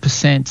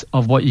 95%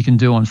 of what you can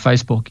do on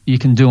Facebook, you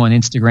can do on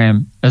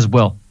Instagram as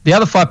well. The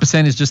other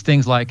 5% is just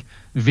things like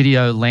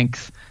video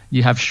length.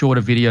 You have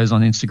shorter videos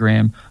on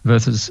Instagram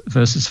versus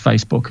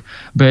Facebook.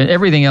 But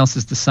everything else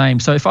is the same.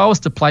 So if I was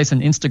to place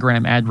an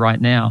Instagram ad right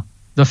now,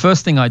 the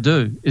first thing I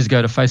do is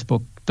go to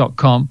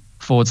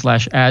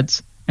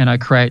facebook.com/ads, and I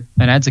create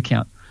an ads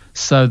account.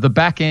 So the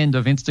back end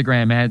of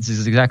Instagram ads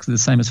is exactly the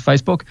same as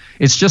Facebook.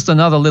 It's just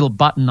another little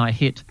button I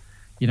hit.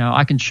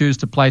 I can choose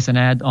to place an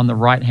ad on the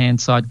right-hand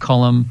side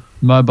column,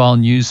 mobile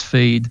news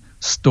feed,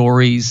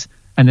 stories,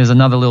 and there's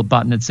another little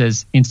button that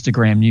says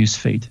Instagram news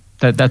feed.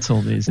 That's all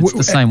it is. It's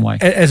the same way.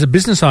 As a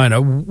business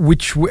owner,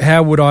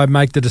 how would I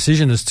make the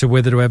decision as to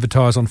whether to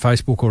advertise on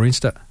Facebook or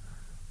Insta?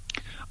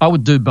 I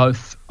would do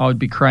both. I would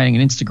be creating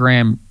an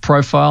Instagram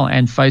profile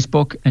and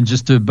Facebook and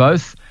just do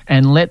both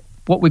and let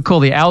what we call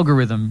the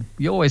algorithm.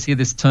 You always hear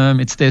this term.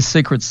 It's their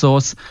secret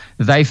sauce.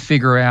 They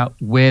figure out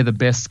where the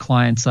best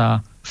clients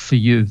are for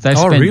you. They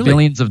spend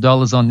billions of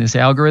dollars on this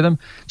algorithm.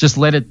 Just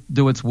let it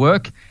do its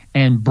work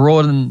and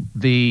broaden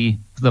the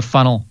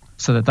funnel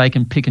so that they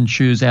can pick and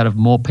choose out of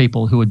more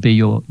people who would be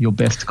your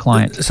best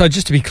client. So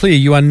just to be clear,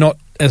 you are not,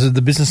 as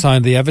the business owner,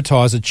 the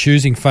advertiser,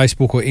 choosing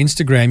Facebook or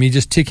Instagram. You're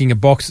just ticking a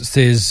box that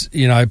says,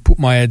 put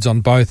my ads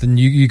on both, and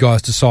you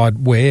guys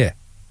decide where.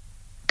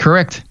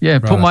 Correct. Yeah.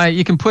 Right.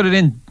 You can put it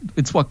in.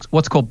 It's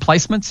what's called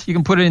placements. You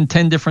can put it in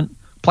 10 different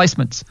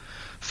placements.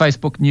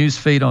 Facebook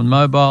newsfeed on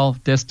mobile,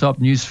 desktop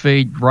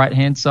newsfeed,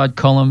 right-hand side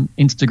column,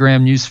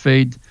 Instagram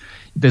newsfeed.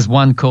 There's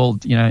one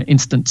called,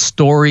 instant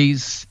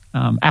stories,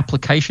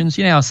 applications.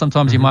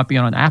 Sometimes you might be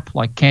on an app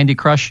like Candy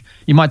Crush.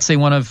 You might see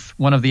one of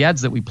the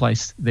ads that we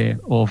place there,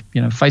 or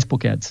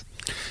Facebook ads.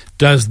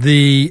 Does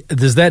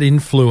that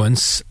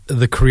influence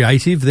the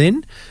creative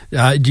then?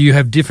 Do you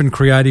have different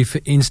creative for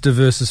Insta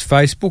versus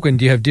Facebook, and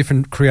do you have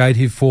different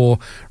creative for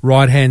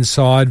right-hand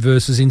side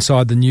versus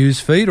inside the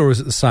news feed, or is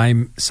it the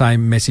same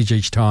message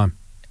each time?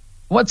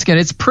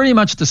 It's pretty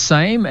much the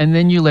same, and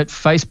then you let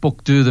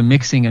Facebook do the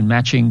mixing and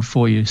matching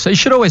for you. So you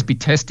should always be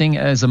testing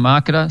as a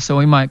marketer. So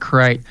we might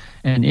create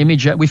an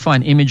image. We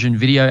find image and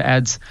video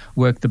ads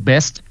work the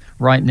best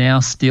right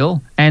now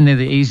still, and they're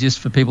the easiest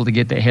for people to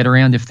get their head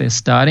around if they're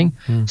starting.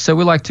 So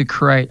we like to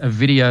create a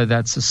video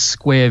that's a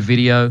square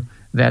video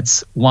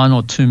that's 1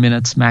 or 2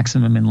 minutes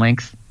maximum in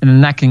length, and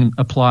then that can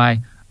apply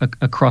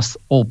across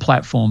all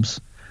platforms.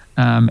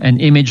 An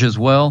image as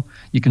well,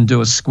 you can do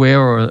a square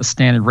or a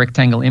standard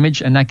rectangle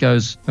image, and that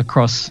goes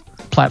across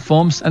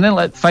platforms, and then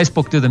let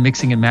Facebook do the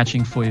mixing and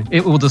matching for you.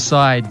 It will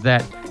decide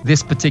that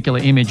this particular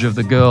image of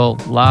the girl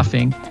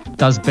laughing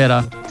does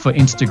better for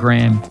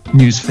Instagram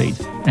newsfeed.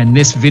 And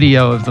this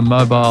video of the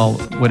mobile,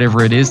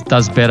 whatever it is,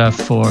 does better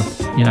for,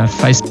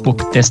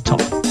 Facebook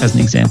desktop, as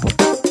an example.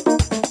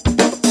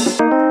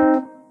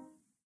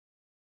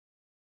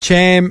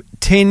 Cham,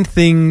 10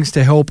 things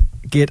to help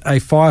get a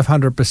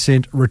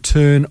 500%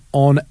 return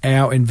on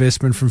our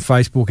investment from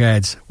Facebook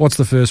ads. What's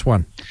the first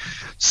one?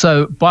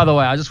 So, by the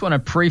way, I just want to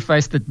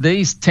preface that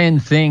these 10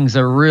 things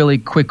are really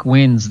quick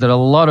wins that a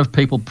lot of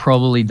people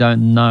probably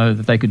don't know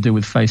that they could do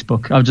with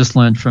Facebook. I've just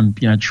learned from,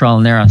 trial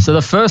and error. So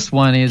the first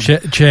one is...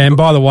 Cham,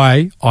 by the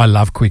way, I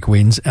love quick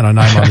wins, and I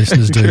know my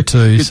listeners do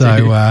too.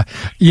 So,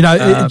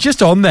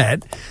 just on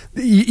that,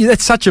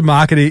 that's such a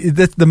marketer.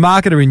 The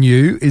marketer in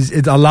you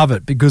I love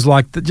it because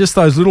just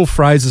those little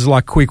phrases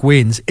like quick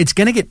wins, it's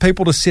going to get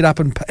people to sit up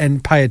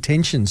and pay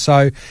attention.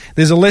 So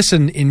there's a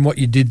lesson in what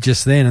you did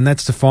just then, and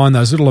that's to find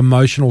those little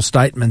emotional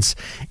statements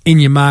in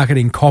your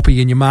marketing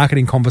copy, in your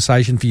marketing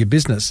conversation for your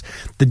business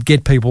that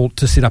get people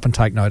to sit up and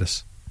take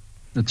notice.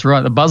 That's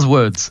right, the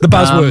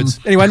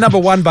buzzwords. Anyway, number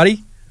one,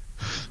 buddy.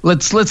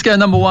 Let's go.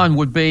 Number one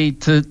would be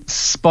to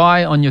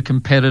spy on your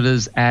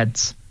competitors'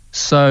 ads.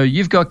 So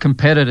you've got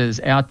competitors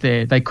out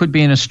there. They could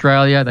be in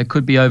Australia. They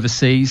could be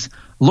overseas.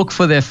 Look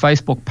for their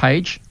Facebook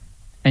page,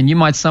 and you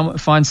might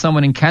find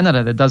someone in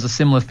Canada that does a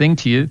similar thing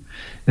to you.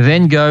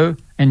 Then go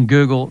and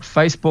Google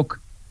Facebook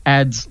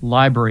Ads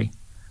Library.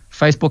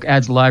 Facebook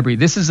Ads Library.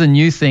 This is a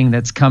new thing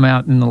that's come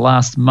out in the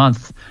last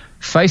month.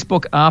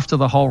 Facebook, after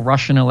the whole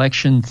Russian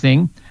election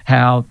thing,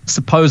 how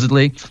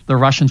supposedly the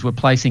Russians were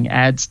placing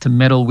ads to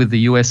meddle with the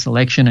US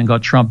election and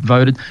got Trump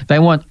voted, they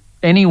want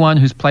anyone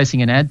who's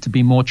placing an ad to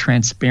be more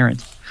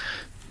transparent.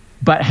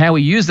 But how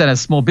we use that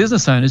as small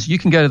business owners, you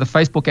can go to the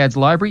Facebook Ads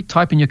Library,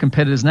 type in your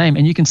competitor's name,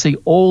 and you can see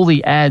all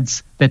the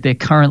ads that they're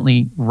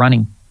currently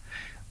running.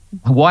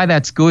 Why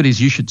that's good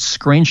is you should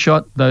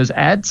screenshot those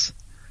ads,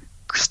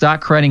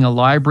 start creating a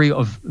library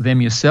of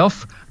them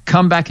yourself,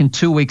 come back in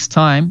 2 weeks'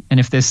 time, and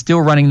if they're still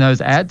running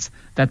those ads,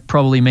 that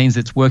probably means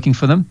it's working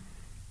for them.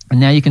 And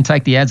now you can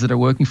take the ads that are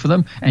working for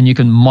them and you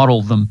can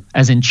model them,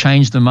 as in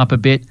change them up a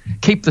bit,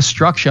 keep the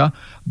structure,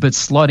 but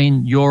slot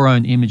in your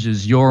own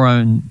images, your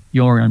own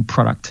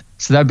product.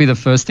 So that'd be the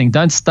first thing.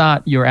 Don't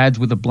start your ads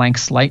with a blank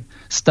slate.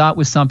 Start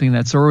with something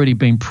that's already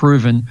been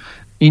proven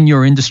in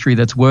your industry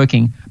that's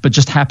working, but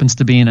just happens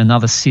to be in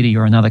another city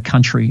or another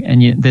country,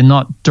 and they're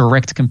not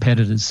direct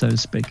competitors, so to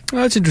speak.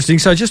 Well, that's interesting.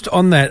 So just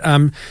on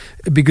that,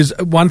 because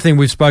one thing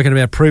we've spoken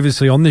about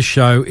previously on this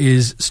show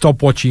is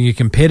stop watching your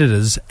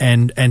competitors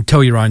and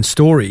tell your own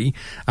story,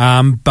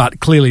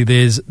 but clearly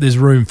there's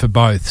room for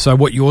both. So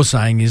what you're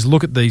saying is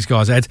look at these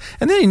guys' ads,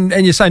 and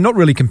you say not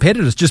really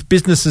competitors, just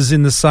businesses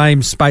in the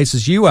same space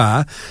as you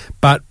are,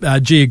 but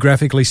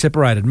geographically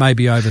separated,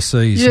 maybe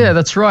overseas. Yeah,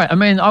 that's right. I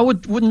mean, I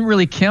wouldn't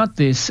really count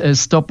this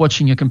as stop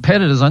watching your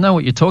competitors. I know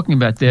what you're talking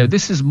about there.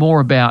 This is more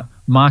about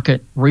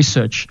market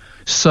research.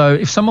 So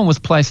if someone was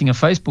placing a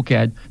Facebook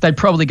ad, they'd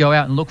probably go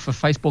out and look for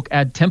Facebook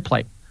ad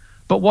template.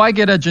 But why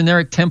get a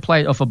generic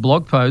template off a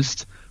blog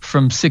post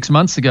from 6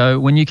 months ago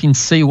when you can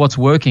see what's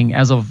working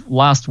as of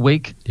last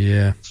week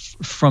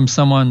from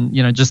someone,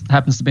 just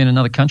happens to be in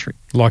another country?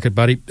 Like it,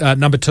 buddy.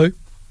 Number two?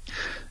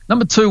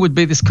 Number two would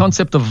be this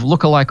concept of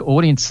lookalike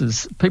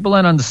audiences. People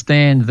don't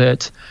understand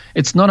that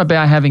it's not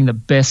about having the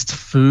best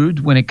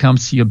food when it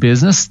comes to your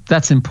business.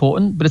 That's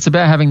important, but it's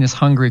about having this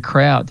hungry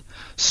crowd.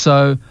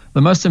 So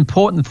one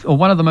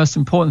of the most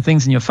important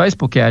things in your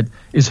Facebook ad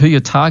is who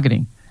you're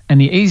targeting. And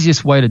the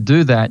easiest way to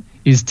do that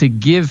is to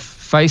give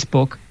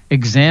Facebook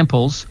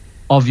examples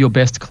of your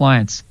best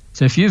clients.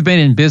 So if you've been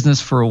in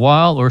business for a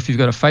while, or if you've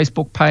got a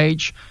Facebook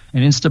page,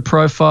 an Insta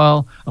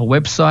profile, a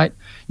website,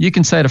 you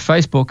can say to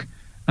Facebook,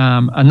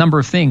 a number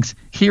of things.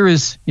 Here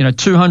is,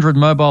 200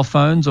 mobile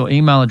phones or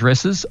email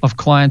addresses of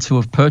clients who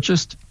have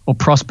purchased or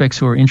prospects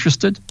who are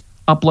interested.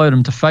 Upload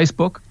them to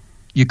Facebook.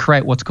 You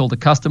create what's called a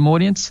custom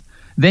audience.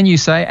 Then you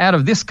say, out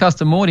of this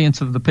custom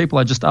audience of the people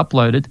I just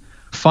uploaded,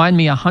 find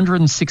me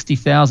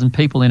 160,000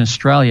 people in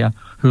Australia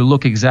who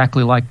look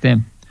exactly like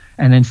them.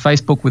 And then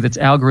Facebook, with its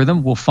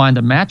algorithm, will find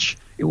a match.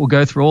 It will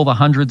go through all the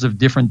hundreds of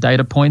different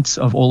data points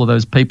of all of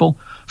those people,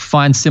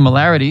 find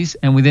similarities,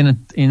 and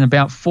in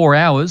about 4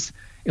 hours,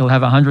 it'll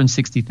have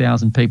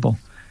 160,000 people.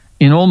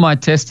 In all my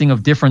testing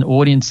of different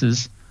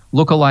audiences,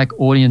 lookalike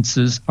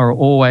audiences are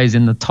always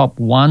in the top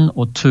 1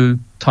 or 2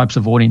 types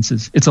of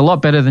audiences. It's a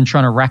lot better than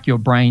trying to rack your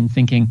brain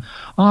thinking,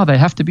 they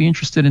have to be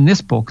interested in this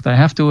book. They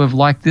have to have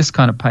liked this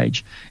kind of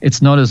page.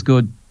 It's not as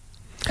good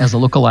as a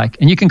lookalike.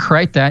 And you can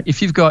create that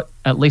if you've got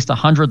at least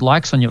 100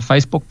 likes on your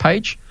Facebook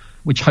page,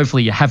 which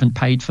hopefully you haven't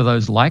paid for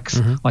those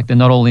likes, like they're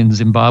not all in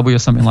Zimbabwe or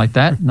something like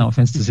that. No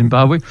offense to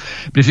Zimbabwe.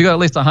 But if you've got at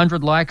least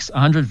 100 likes,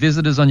 100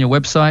 visitors on your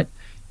website,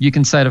 you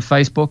can say to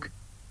Facebook,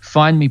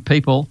 find me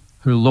people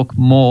who look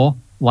more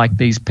like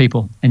these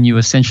people, and you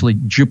essentially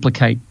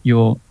duplicate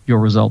your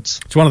results.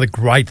 It's one of the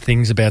great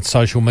things about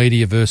social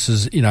media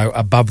versus,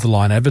 above the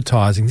line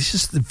advertising. This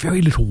is the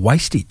very little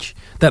wastage.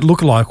 That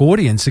lookalike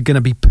audience are going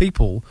to be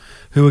people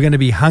who are going to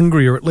be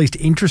hungry or at least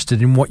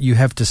interested in what you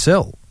have to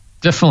sell.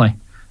 Definitely.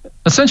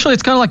 Essentially,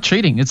 it's kind of like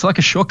cheating. It's like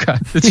a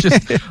shortcut. It's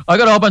just, I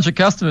got a whole bunch of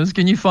customers.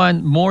 Can you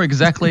find more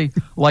exactly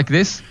like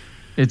this?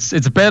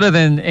 It's better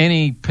than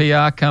any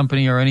PR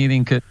company or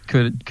anything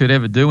could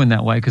ever do in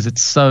that way, because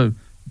it's so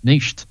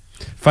niched.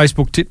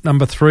 Facebook tip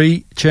number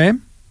 3,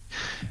 Cham?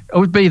 It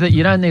would be that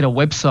you don't need a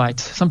website.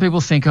 Some people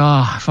think,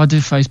 if I do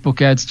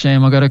Facebook ads,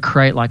 Cham, I've got to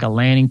create like a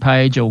landing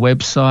page or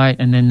website,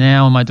 and then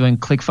now am I doing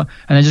ClickFunnels?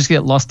 And they just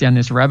get lost down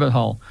this rabbit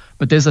hole.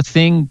 But there's a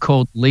thing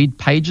called lead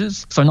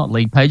pages. So not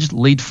lead pages,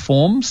 lead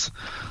forms.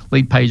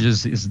 Lead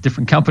pages is a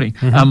different company.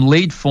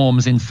 Lead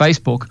forms in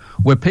Facebook,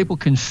 where people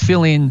can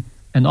fill in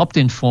an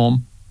opt-in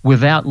form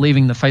without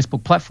leaving the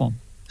Facebook platform.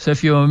 So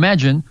if you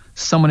imagine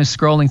someone is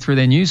scrolling through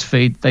their news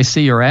feed, they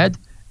see your ad,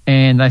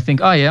 and they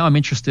think, oh, yeah, I'm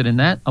interested in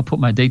that. I'll put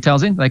my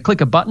details in. They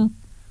click a button.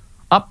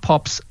 Up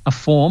pops a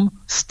form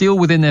still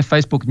within their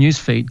Facebook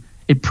newsfeed.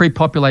 It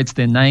pre-populates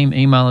their name,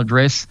 email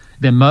address,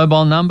 their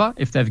mobile number,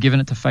 if they've given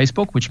it to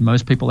Facebook, which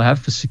most people have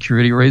for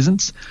security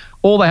reasons.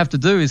 All they have to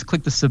do is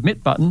click the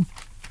submit button,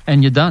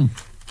 and you're done.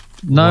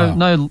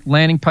 No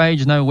landing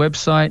page, no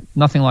website,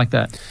 nothing like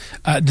that.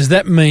 Does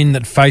that mean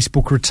that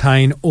Facebook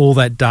retain all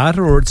that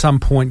data, or at some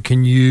point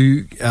can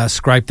you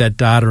scrape that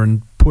data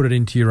and put it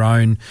into your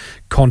own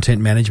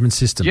content management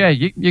system? Yeah,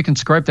 you can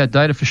scrape that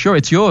data for sure.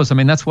 It's yours. I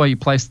mean, that's why you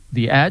place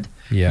the ad.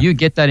 Yeah. You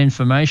get that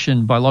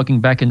information by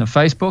logging back into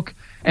Facebook.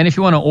 And if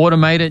you want to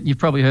automate it, you've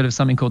probably heard of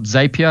something called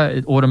Zapier.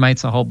 It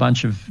automates a whole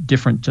bunch of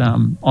different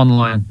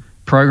online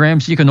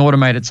programs. You can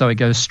automate it so it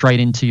goes straight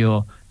into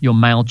your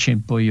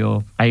MailChimp or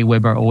your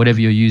Aweber or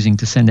whatever you're using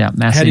to send out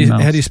mass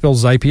emails. How do you spell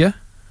Zapier?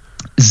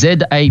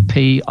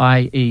 Zapier.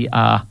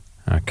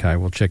 Okay,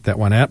 we'll check that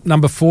one out.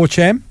 Number 4,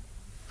 Cham?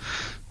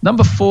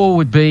 Number 4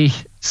 would be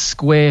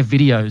Square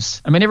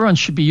videos. I mean, everyone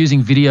should be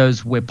using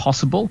videos where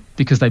possible,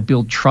 because they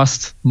build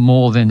trust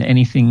more than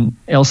anything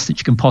else that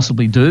you can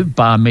possibly do,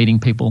 bar meeting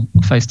people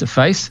face to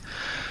face.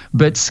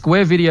 But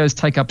Square videos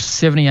take up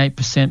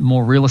 78%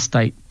 more real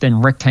estate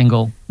than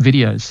rectangle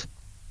videos,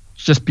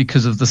 just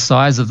because of the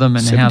size of them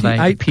and how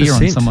they appear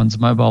on someone's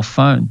mobile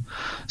phone.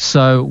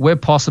 So where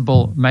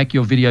possible, make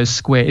your videos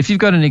square. If you've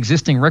got an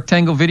existing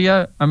rectangle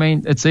video, I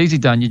mean, it's easy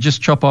done. You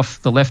just chop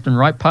off the left and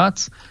right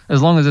parts.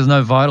 As long as there's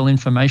no vital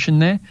information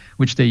there,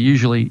 which there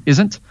usually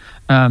isn't,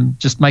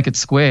 just make it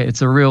square.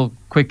 It's a real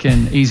quick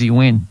and easy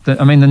win.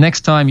 The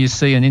next time you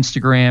see an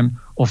Instagram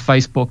or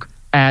Facebook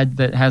ad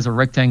that has a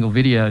rectangle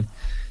video,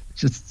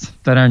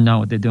 they don't know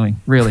what they're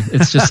doing. Really,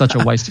 it's just such a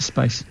waste of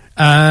space.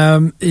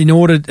 In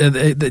order,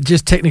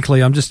 just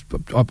technically, I've just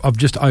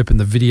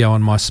opened the video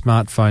on my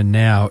smartphone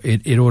now.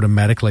 It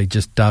automatically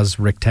just does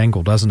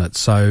rectangle, doesn't it?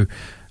 So,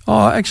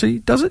 actually,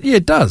 does it? Yeah,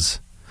 it does.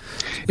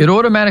 It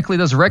automatically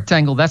does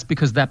rectangle. That's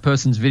because that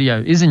person's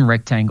video is in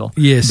rectangle.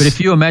 Yes. But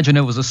if you imagine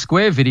it was a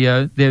square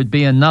video, there would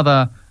be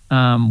another,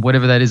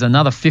 whatever that is,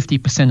 another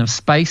 50% of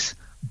space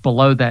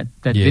below that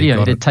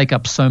video. It'd take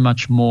up so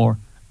much more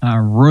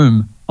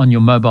room on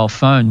your mobile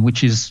phone,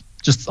 which is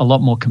just a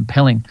lot more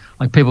compelling.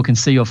 Like, people can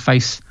see your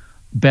face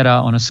better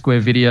on a square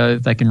video.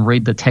 They can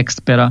read the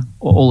text better,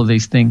 all of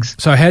these things.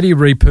 So how do you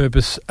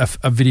repurpose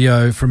a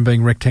video from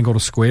being rectangle to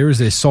square? Is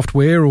there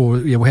software or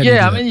how do you do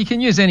that? You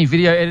can use any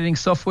video editing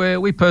software.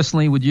 We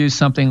personally would use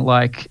something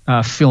like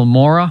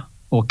Filmora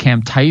or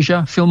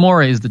Camtasia.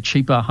 Filmora is the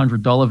cheaper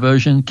 $100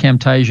 version.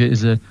 Camtasia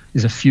is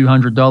a few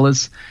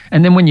 $100s.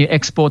 And then when you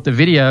export the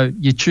video,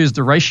 you choose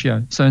the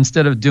ratio. So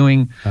instead of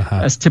doing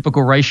a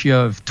typical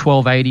ratio of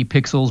 1280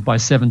 pixels by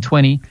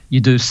 720,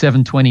 you do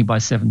 720 by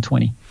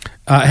 720.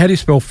 How do you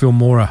spell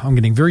Filmora? I'm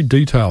getting very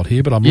detailed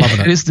here, but I'm loving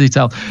it. It is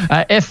detailed.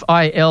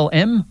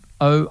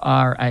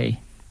 Filmora.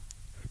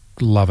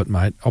 Love it,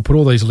 mate. I'll put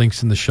all these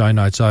links in the show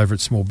notes over at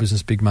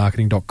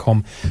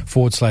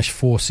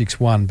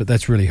smallbusinessbigmarketing.com/461, but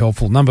that's really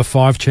helpful. Number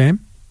 5,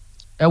 Cham?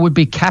 It would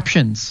be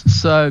captions.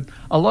 So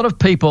a lot of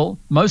people,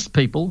 most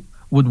people,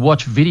 would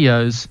watch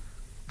videos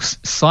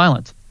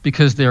silent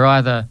because they're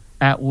either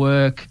at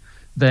work,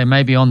 they're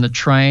maybe on the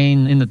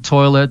train, in the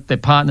toilet, their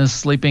partner's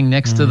sleeping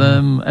next to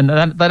them, and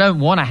they don't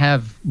want to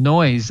have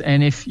noise.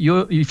 And if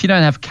you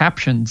don't have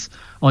captions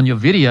on your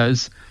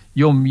videos,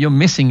 you're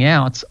missing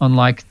out on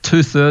like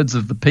 2/3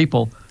 of the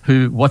people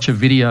who watch a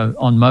video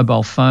on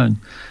mobile phone.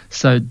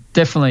 So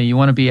definitely you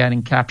want to be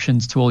adding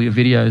captions to all your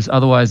videos.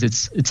 Otherwise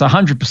it's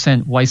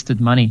 100%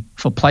 wasted money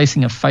for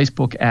placing a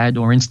Facebook ad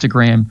or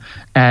Instagram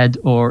ad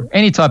or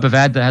any type of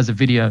ad that has a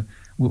video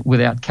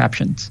without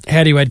captions.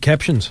 How do you add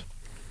captions?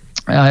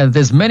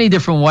 There's many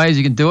different ways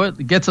you can do it.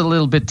 It gets a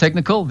little bit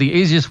technical. The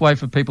easiest way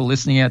for people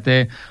listening out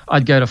there,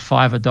 I'd go to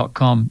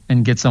Fiverr.com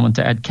and get someone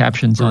to add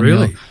captions on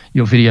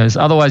your videos.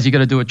 Otherwise, you got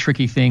to do a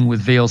tricky thing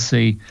with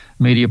VLC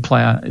Media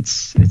Player.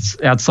 It's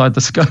outside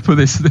the scope of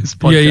this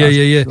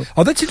podcast.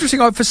 Oh, that's interesting.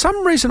 For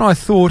some reason I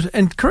thought,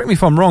 and correct me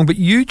if I'm wrong, but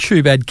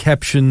YouTube add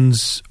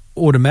captions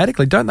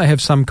automatically? Don't they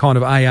have some kind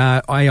of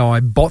AI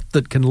bot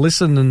that can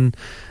listen and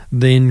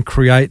then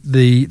create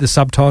the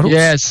subtitles?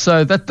 Yeah,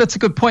 so that's a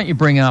good point you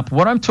bring up.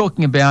 What I'm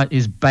talking about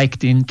is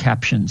baked-in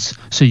captions.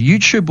 So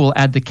YouTube will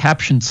add the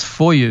captions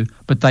for you,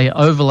 but they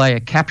overlay a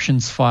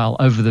captions file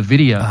over the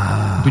video.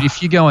 But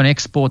if you go and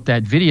export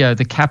that video,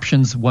 the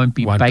captions won't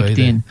be baked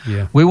in.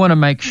 Yeah. We want to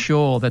make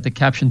sure that the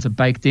captions are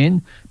baked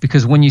in,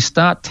 because when you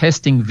start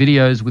testing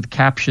videos with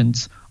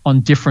captions on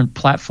different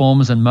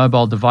platforms and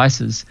mobile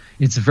devices,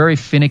 it's very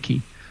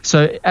finicky.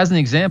 So as an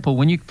example,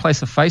 when you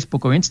place a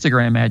Facebook or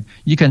Instagram ad,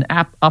 you can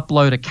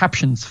upload a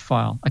captions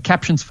file. A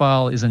captions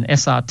file is an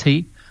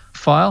SRT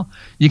file.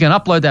 You can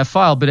upload that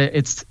file,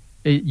 but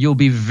you'll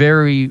be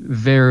very,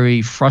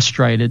 very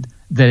frustrated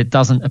that it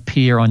doesn't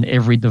appear on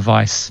every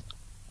device.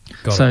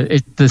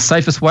 The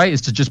safest way is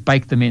to just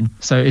bake them in.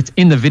 So it's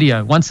in the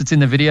video. Once it's in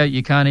the video,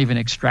 you can't even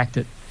extract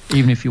it,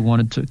 even if you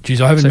wanted to.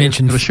 Geez, I haven't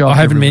mentioned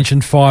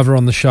Fiverr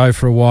on the show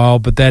for a while,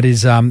 but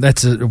that's a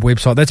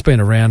website that's been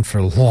around for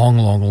a long,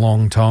 long,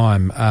 long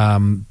time.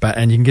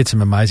 And you can get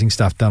some amazing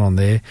stuff done on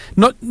there.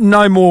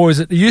 No more as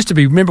it used to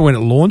be. Remember when it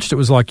launched? It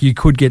was like you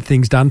could get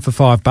things done for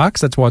 $5.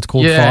 That's why it's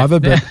called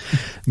Fiverr. But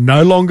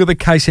no longer the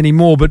case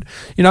anymore. But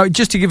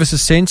just to give us a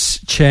sense,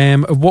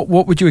 Cham, of what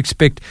would you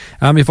expect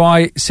if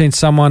I sent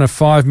someone a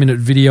 5-minute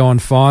video on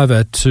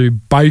Fiverr to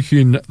bake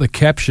in the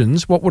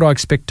captions? What would I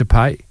expect to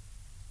pay?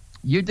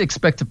 You'd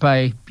expect to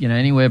pay,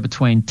 anywhere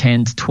between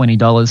 $10 to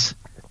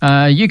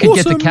 $20. You could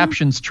get the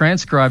captions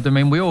transcribed. I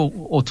mean, we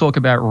all talk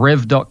about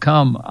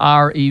rev.com,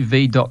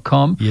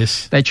 rev.com.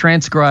 Yes. They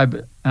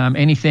transcribe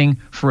anything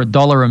for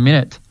 $1 a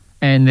minute,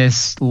 and they're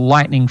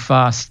lightning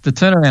fast. The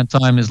turnaround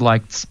time is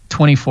like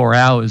 24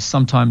 hours.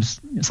 Sometimes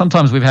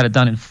we've had it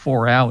done in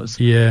 4 hours.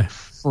 Yeah.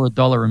 For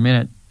 $1 a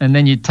minute. And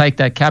then you take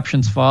that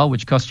captions file,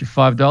 which costs you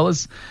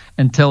 $5,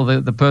 and tell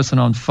the person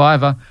on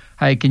Fiverr,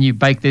 hey, can you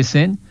bake this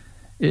in?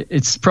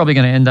 It's probably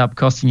going to end up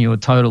costing you a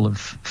total of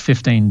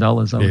 $15, I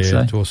would say.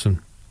 Yeah, it's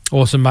awesome.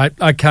 Awesome, mate.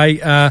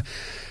 Okay,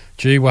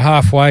 we're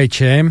halfway,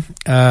 Cham.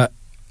 Number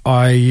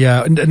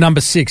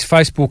 6,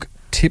 Facebook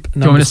tip number 6. Do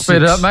you want me to speed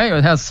it up, mate?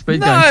 Or how's the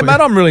speed going for you? No,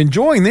 mate, I'm really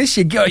enjoying this.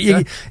 You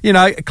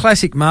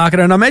classic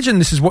marketer, and I imagine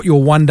this is what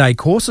your one-day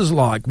course is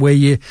like,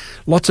 where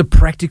lots of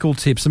practical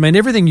tips. I mean,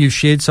 everything you've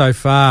shared so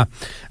far,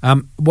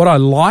 what I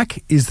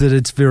like is that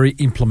it's very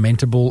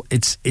implementable.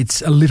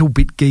 It's a little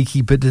bit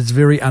geeky, but it's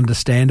very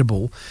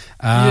understandable.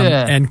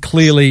 And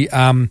clearly,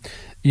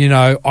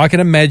 I can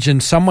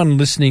imagine someone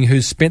listening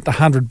who's spent the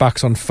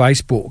 $100 on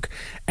Facebook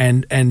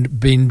and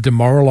been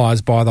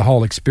demoralised by the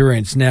whole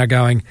experience now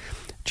going,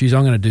 geez,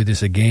 I'm going to do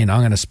this again. I'm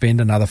going to spend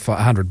another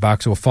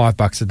 $100 or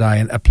 $5 a day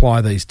and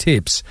apply these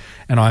tips,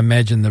 and I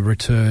imagine the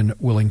return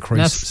will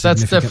increase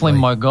significantly. That's definitely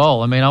my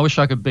goal. I mean, I wish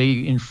I could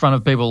be in front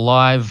of people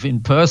live in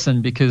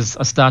person, because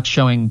I start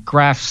showing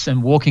graphs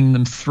and walking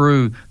them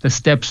through the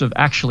steps of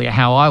actually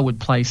how I would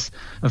place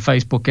a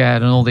Facebook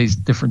ad and all these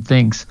different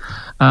things.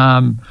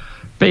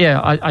 But yeah,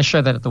 I show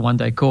that at the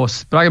one-day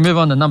course. But I can move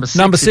on to number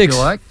 6. If you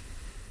like.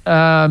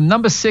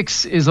 Number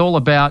 6 is all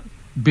about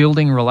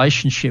building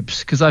relationships,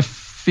 because I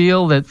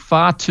feel that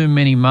far too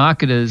many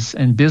marketers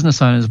and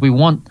business owners, we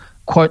want,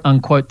 quote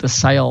unquote, the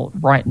sale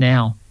right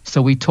now.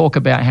 So we talk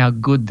about how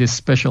good this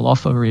special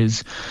offer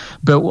is.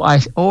 But I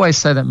always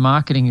say that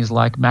marketing is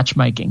like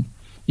matchmaking.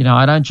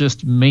 I don't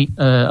just meet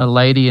a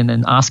lady and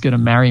then ask her to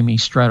marry me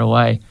straight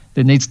away.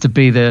 There needs to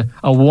be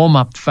a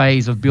warm-up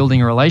phase of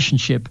building a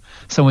relationship.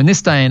 So in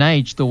this day and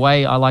age, the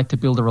way I like to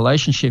build a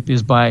relationship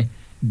is by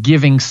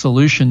giving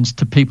solutions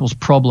to people's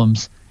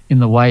problems in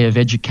the way of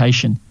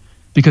education.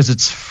 Because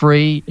it's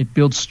free, it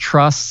builds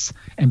trusts,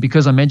 and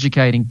because I'm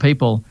educating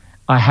people,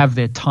 I have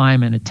their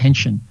time and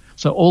attention.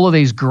 So all of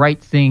these great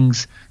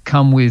things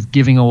come with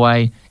giving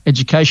away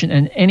education,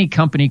 and any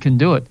company can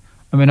do it.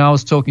 I mean, I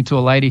was talking to a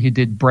lady who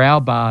did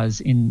brow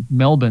bars in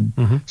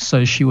Melbourne,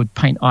 so she would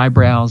paint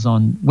eyebrows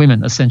on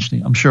women,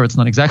 essentially. I'm sure it's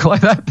not exactly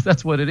like that, but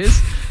that's what it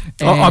is.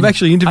 I've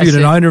actually interviewed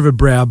an owner of a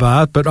brow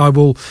bar, but I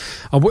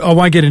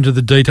won't get into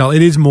the detail.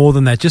 It is more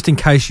than that. Just in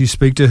case you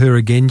speak to her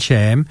again,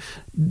 Cham,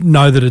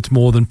 know that it's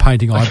more than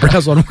painting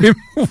eyebrows on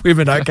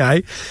women,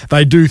 okay?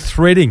 They do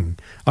threading.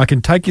 I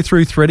can take you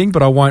through threading,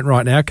 but I won't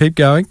right now. Keep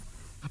going.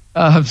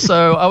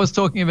 So I was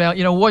talking about,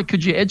 what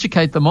could you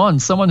educate them on?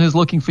 Someone who's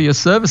looking for your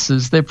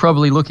services, they're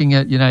probably looking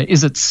at,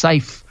 is it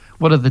safe?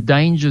 What are the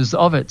dangers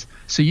of it?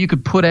 So you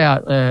could put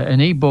out an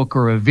ebook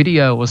or a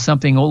video or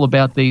something all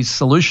about these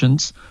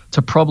solutions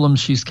to problems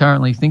she's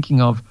currently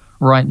thinking of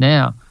right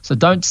now. So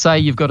don't say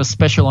you've got a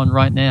special on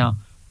right now.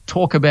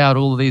 Talk about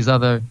all of these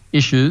other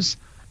issues,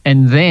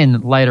 and then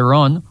later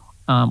on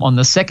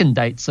the second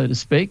date, so to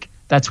speak,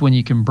 that's when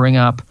you can bring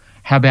up,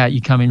 how about you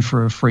come in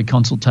for a free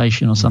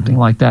consultation or something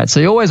like that. So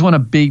you always want to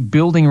be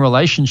building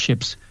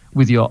relationships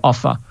with your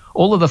offer.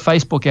 All of the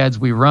Facebook ads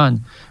we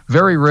run,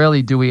 very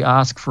rarely do we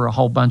ask for a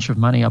whole bunch of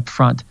money up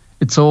front.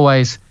 It's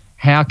always,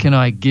 how can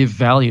I give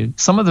value?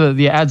 Some of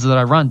the ads that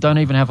I run don't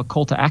even have a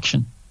call to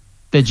action.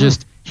 They're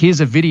just,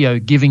 here's a video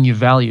giving you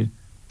value,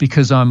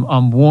 because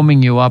I'm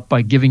warming you up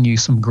by giving you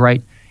some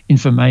great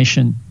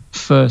information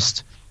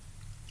first.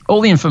 all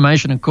the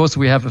information and courses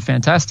we have are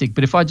fantastic.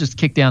 But if I just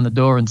kick down the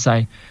door and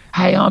say,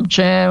 hey, I'm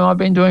Cham, I've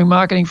been doing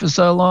marketing for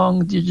so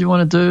long, did you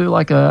want to do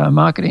like a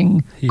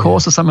marketing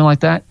course or something like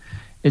that?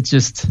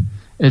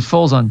 It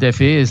falls on deaf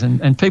ears,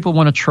 and people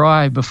want to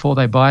try before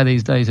they buy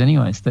these days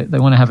anyways. They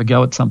want to have a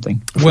go at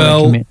something.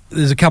 Well,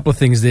 there's a couple of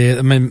things there.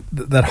 I mean,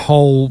 that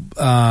whole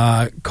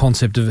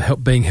concept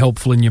of being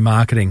helpful in your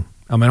marketing.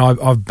 I mean,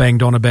 I've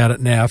banged on about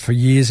it now for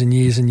years and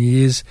years and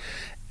years.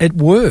 It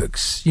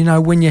works. You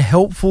know, when you're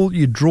helpful,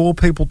 you draw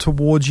people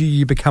towards you,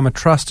 you become a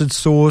trusted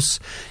source,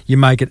 you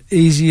make it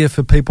easier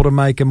for people to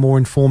make a more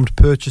informed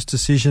purchase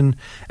decision.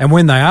 And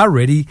when they are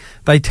ready,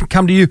 they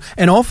come to you.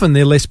 And often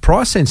they're less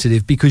price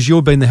sensitive because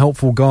you've been the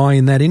helpful guy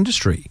in that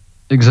industry.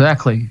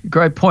 Exactly.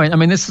 Great point. I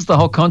mean, this is the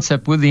whole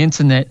concept. With the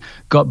internet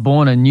got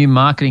born a new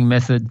marketing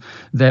method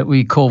that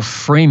we call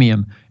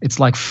freemium. It's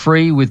like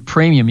free with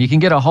premium. You can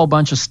get a whole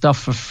bunch of stuff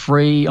for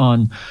free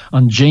on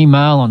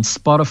Gmail, on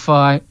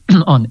Spotify,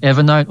 on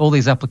Evernote, all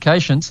these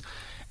applications.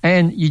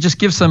 And you just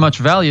give so much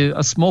value,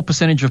 a small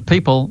percentage of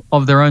people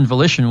of their own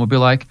volition will be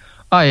like,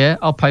 oh yeah,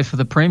 I'll pay for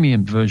the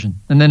premium version.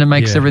 And then it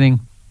makes everything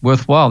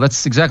worthwhile.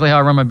 That's exactly how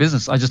I run my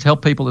business. I just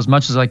help people as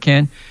much as I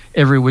can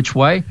every which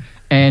way.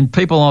 And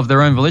people of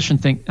their own volition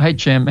think, hey,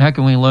 Cham, how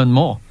can we learn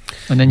more?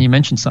 And then you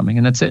mention something,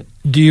 and that's it.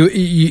 Do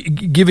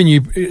given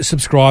you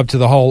subscribe to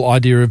the whole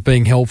idea of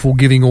being helpful,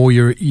 giving all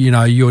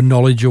your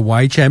knowledge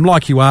away, Cham,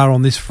 like you are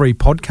on this free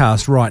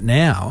podcast right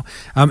now,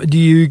 do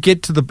you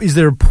get to is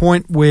there a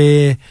point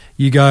where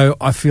you go,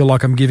 I feel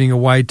like I'm giving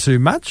away too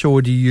much,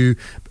 or do you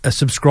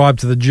subscribe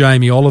to the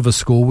Jamie Oliver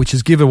school, which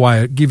is give it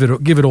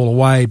all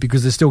away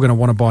because they're still going to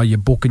want to buy your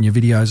book and your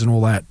videos and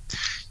all that?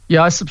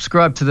 Yeah, I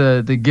subscribe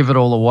to the give it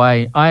all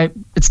away.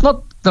 It's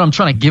not that I'm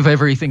trying to give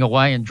everything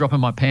away and drop in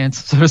my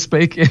pants, so to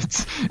speak.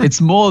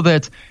 It's more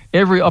that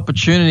every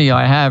opportunity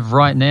I have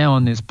right now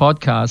on this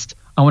podcast,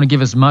 I want to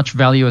give as much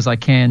value as I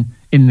can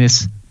in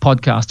this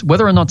podcast.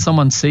 Whether or not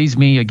someone sees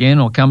me again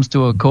or comes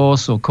to a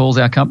course or calls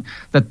our company,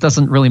 that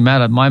doesn't really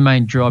matter. My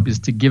main job is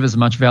to give as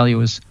much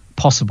value as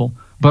possible.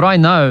 But I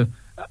know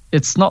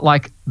it's not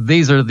like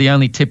these are the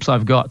only tips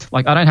I've got.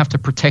 Like, I don't have to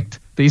protect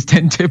these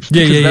 10 tips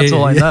because that's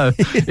all I know.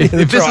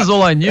 If this is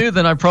all I knew,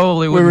 then I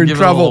probably wouldn't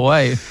give it all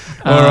away.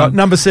 All right,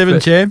 number 7,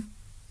 Cham.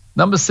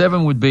 Number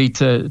 7 would be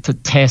to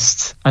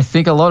test. I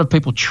think a lot of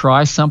people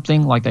try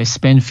something, like they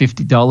spend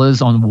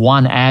 $50 on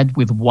one ad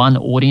with one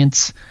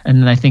audience, and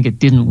then they think it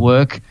didn't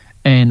work,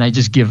 and they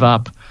just give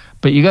up.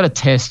 But you got to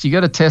test. You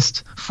got to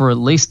test for at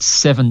least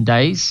 7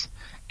 days,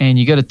 and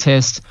you got to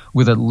test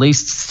with at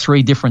least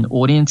 3 different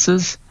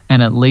audiences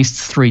and at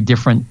least 3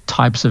 different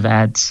types of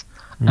ads.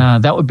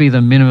 That would be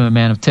the minimum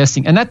amount of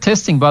testing. And that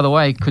testing, by the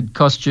way, could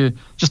cost you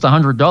just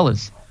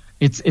 $100.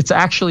 It's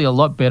actually a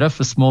lot better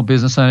for small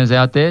business owners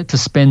out there to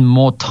spend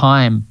more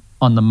time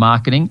on the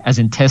marketing, as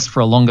in test for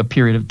a longer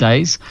period of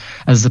days,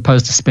 as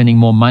opposed to spending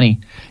more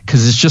money.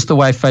 Because it's just the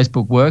way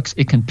Facebook works.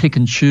 It can pick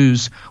and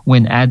choose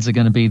when ads are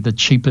going to be the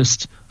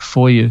cheapest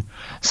for you.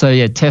 So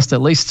yeah, test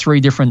at least 3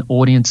 different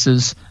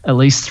audiences, at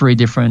least 3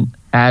 different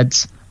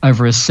ads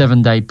over a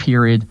 7-day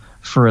period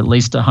for at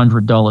least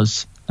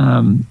 $100.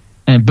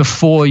 And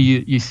before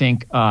you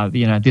think, this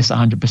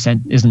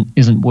 100%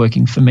 isn't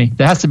working for me.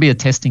 There has to be a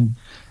testing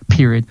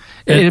period.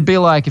 It'd be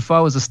like if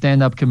I was a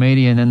stand-up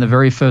comedian and the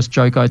very first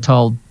joke I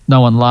told,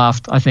 no one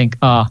laughed. I think,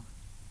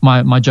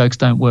 my jokes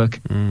don't work.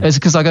 It's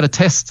because I got to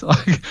test a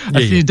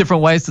few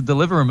different ways to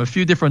deliver them, a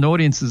few different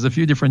audiences, a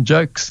few different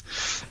jokes.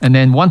 And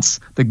then once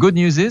the good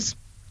news is,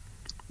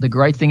 the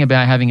great thing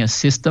about having a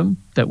system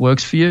that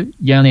works for you,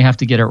 you only have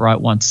to get it right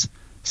once.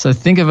 So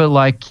think of it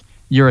like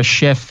you're a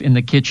chef in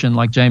the kitchen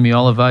like Jamie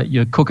Oliver.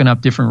 You're cooking up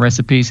different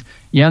recipes.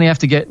 You only have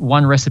to get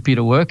one recipe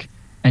to work,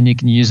 and you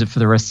can use it for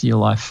the rest of your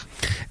life.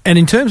 And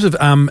in terms of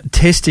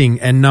testing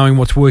and knowing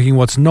what's working,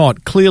 what's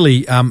not,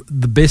 clearly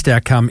the best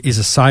outcome is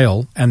a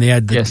sale and the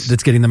ad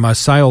that's getting the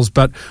most sales.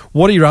 But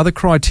what are your other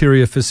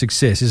criteria for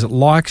success? Is it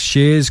likes,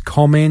 shares,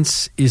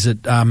 comments? Is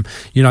it,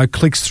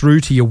 clicks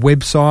through to your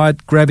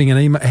website, grabbing an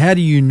email? How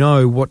do you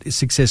know what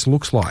success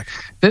looks like?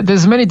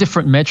 There's many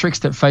different metrics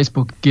that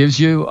Facebook gives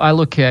you. I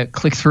look at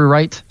click-through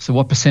rate, so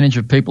what percentage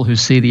of people who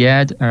see the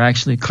ad are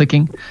actually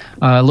clicking.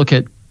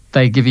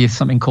 They give you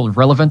something called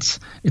relevance.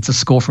 It's a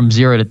score from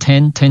 0 to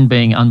 10, 10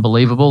 being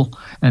unbelievable,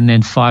 and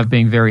then 5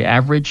 being very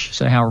average,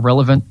 so how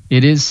relevant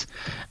it is.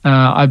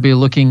 I'd be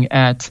looking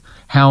at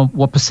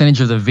what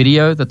percentage of the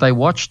video that they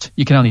watched.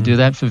 You can only do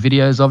that for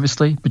videos,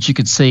 obviously, but you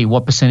could see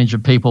what percentage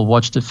of people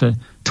watched it for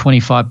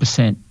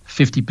 25%,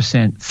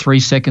 50%, 3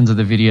 seconds of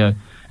the video,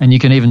 and you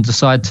can even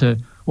decide to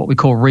what we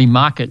call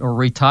remarket or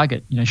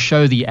retarget,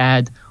 show the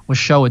ad or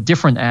show a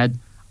different ad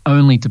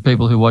only to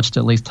people who watched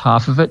at least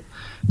half of it.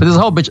 But there's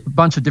a whole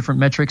bunch of different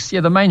metrics.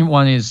 Yeah, the main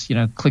one is,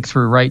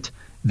 click-through rate,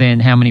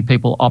 then how many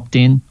people opt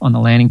in on the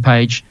landing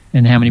page,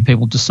 and how many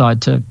people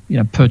decide to,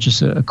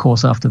 purchase a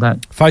course after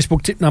that.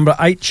 Facebook tip number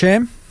 8,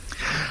 Cham?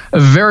 A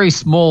very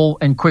small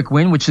and quick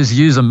win, which is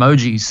use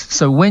emojis.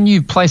 So when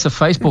you place a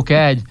Facebook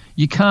ad,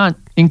 you can't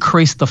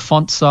increase the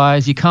font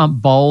size, you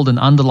can't bold and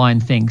underline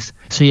things.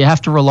 So you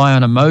have to rely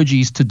on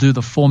emojis to do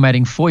the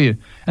formatting for you.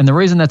 And the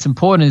reason that's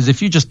important is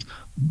if you just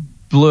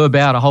blurb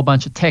out a whole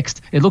bunch of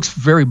text, it looks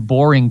very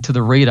boring to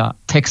the reader,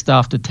 text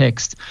after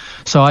text.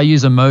 So I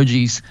use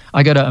emojis.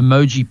 I go to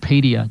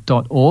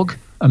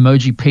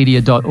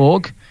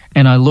emojipedia.org,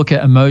 and I look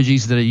at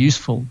emojis that are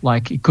useful.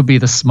 Like it could be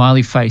the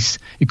smiley face.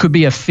 It could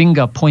be a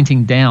finger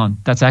pointing down.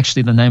 That's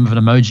actually the name of an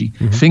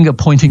emoji, finger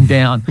pointing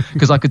down,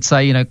 because I could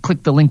say,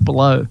 click the link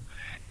below.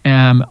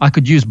 I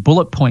could use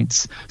bullet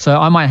points. So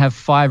I might have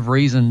 5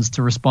 reasons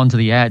to respond to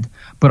the ad,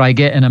 but I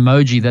get an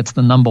emoji that's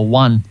the number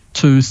 1,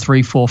 2,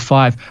 3, 4,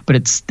 5, but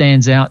it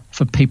stands out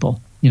for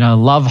people.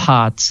 Love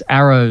hearts,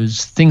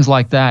 arrows, things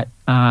like that.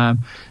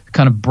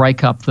 Kind of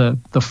break up the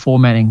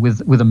formatting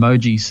with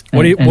emojis.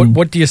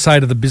 What do you say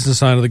to the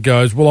business owner that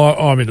goes, well,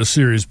 I'm in a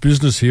serious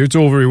business here. It's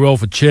all very well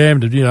for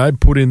Cham to,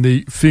 put in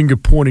the finger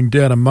pointing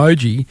down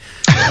emoji.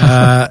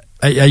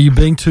 Are you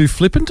being too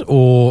flippant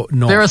or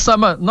not? There are some,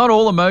 not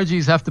all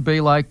emojis have to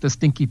be like the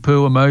stinky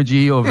poo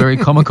emoji or very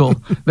comical.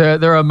 There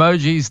are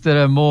emojis that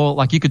are more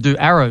like you could do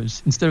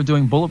arrows instead of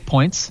doing bullet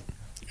points.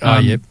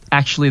 Yep.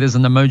 Actually, there's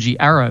an emoji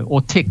arrow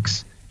or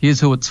ticks. Here's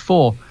who it's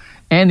for.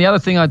 And the other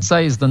thing I'd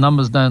say is the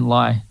numbers don't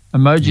lie.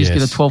 Emojis get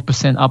a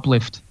 12%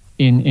 uplift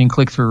in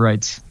click-through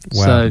rates.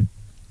 Wow. So,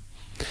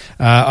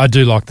 I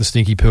do like the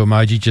stinky poo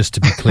emoji, just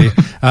to be clear.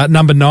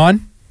 Number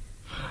 9?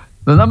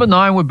 The number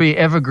 9 would be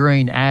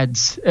evergreen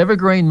ads.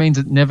 Evergreen means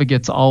it never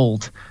gets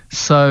old.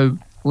 So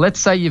let's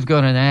say you've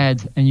got an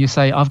ad and you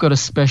say, I've got a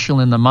special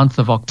in the month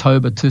of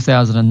October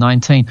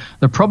 2019.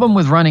 The problem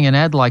with running an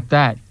ad like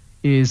that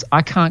is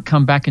I can't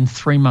come back in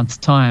 3 months'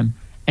 time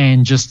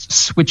and just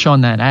switch on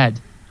that ad.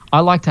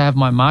 I like to have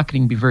my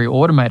marketing be very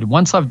automated.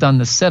 Once I've done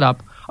the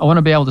setup, I want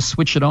to be able to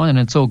switch it on and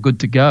it's all good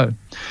to go.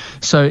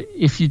 So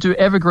if you do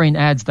evergreen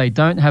ads, they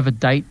don't have a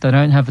date, they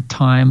don't have a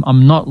time.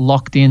 I'm not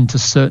locked into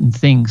certain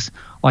things.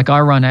 Like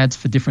I run ads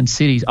for different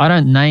cities. I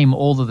don't name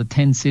all of the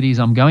 10 cities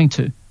I'm going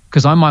to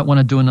because I might want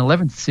to do an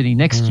 11th city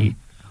next year.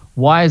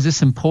 Why is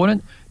this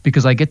important?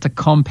 Because I get to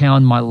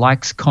compound my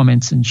likes,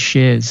 comments, and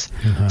shares.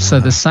 So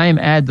the same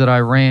ad that I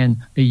ran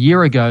a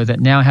year ago that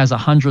now has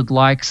 100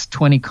 likes,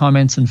 20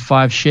 comments, and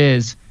 5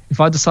 shares, if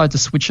I decide to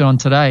switch it on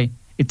today,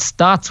 it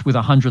starts with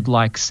 100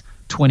 likes,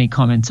 20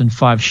 comments, and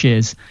 5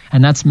 shares.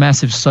 And that's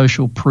massive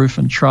social proof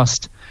and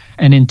trust.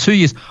 And in 2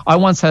 years, I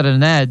once had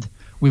an ad.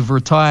 We've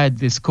retired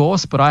this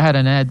course, but I had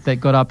an ad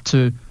that got up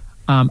to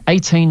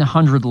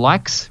 1,800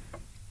 likes,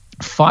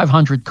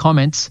 500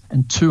 comments,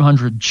 and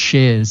 200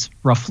 shares,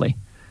 roughly.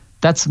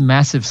 That's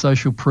massive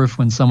social proof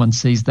when someone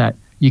sees that.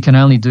 You can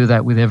only do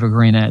that with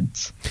evergreen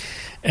ads.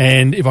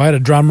 And if I had a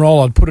drum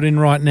roll, I'd put it in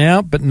right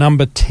now, but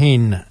number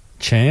 10...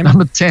 Cham?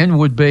 Number 10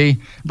 would be,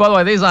 by the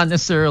way, these aren't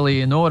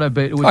necessarily in order,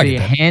 but it would be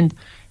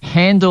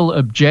handle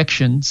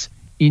objections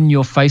in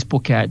your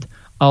Facebook ad.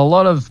 A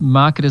lot of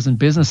marketers and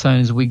business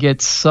owners, we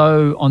get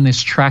so on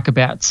this track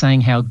about saying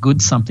how good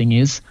something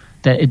is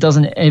that it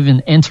doesn't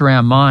even enter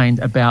our mind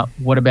about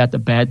what about the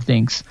bad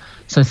things.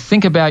 So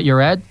think about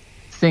your ad.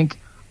 Think,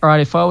 all right,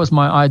 if I was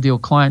my ideal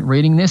client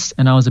reading this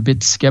and I was a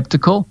bit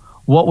skeptical,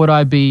 what would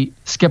I be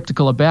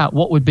skeptical about?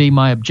 What would be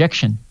my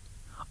objection?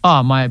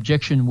 My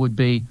objection would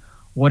be,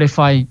 what if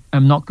I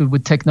am not good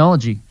with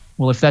technology?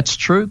 Well, if that's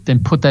true,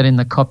 then put that in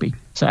the copy.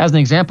 So as an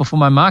example for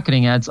my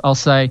marketing ads, I'll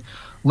say,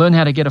 learn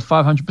how to get a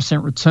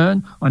 500%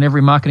 return on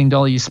every marketing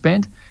dollar you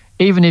spend.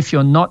 Even if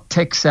you're not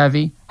tech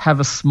savvy, have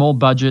a small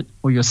budget,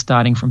 or you're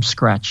starting from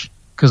scratch.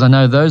 Because I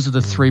know those are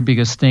the 3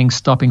 biggest things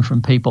stopping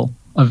from people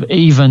of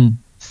even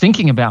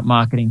thinking about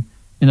marketing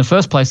in the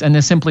first place. And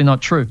they're simply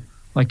not true.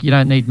 Like you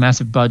don't need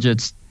massive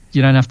budgets.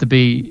 You don't have to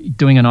be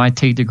doing an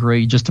IT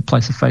degree just to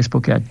place a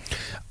Facebook ad.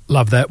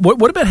 Love that.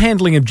 What about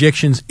handling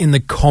objections in the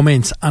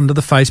comments under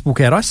the Facebook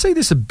ad? I see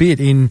this a bit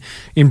in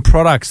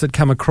products that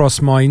come across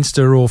my Insta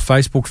or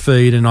Facebook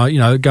feed, and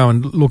I go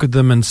and look at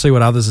them and see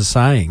what others are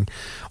saying.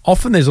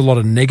 Often there's a lot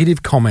of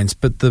negative comments,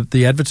 but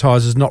the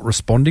advertiser's not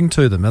responding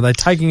to them. Are they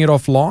taking it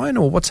offline,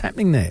 or what's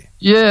happening there?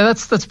 Yeah,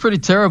 that's pretty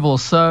terrible.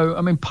 So,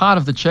 I mean, part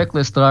of the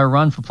checklist that I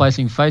run for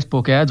placing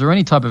Facebook ads or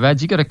any type of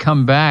ads, you got to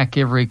come back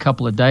every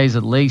couple of days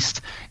at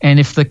least. And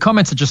if the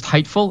comments are just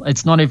hateful,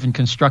 it's not even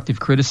constructive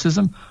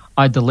criticism,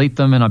 I delete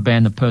them and I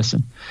ban the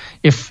person.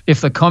 If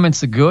the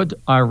comments are good,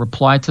 I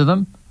reply to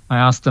them. I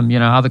ask them,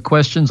 other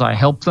questions. I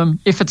help them.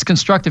 If it's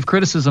constructive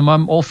criticism,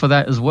 I'm all for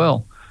that as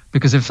well.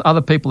 Because if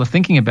other people are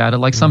thinking about it,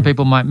 like some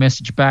people might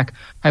message back,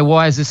 hey,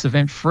 why is this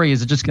event free?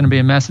 Is it just going to be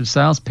a massive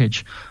sales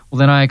pitch? Well,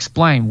 then I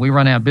explain. We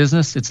run our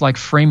business. It's like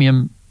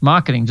freemium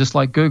marketing, just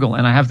like Google.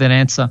 And I have that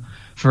answer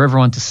for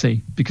everyone to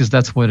see because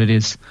that's what it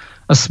is.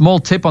 A small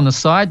tip on the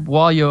side,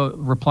 while you're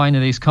replying to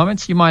these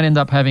comments, you might end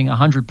up having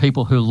 100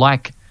 people who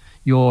like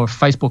your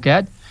Facebook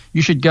ad.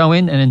 You should go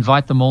in and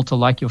invite them all to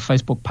like your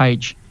Facebook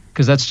page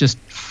because that's just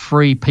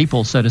free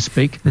people, so to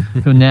speak,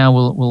 who now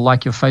will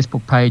like your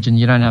Facebook page and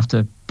you don't have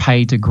to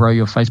pay to grow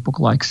your Facebook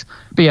likes.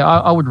 But yeah,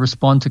 I would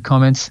respond to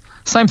comments.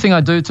 Same thing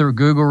I do to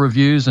Google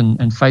reviews and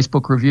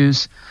Facebook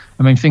reviews.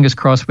 I mean, fingers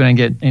crossed we don't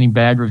get any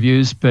bad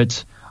reviews,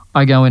 but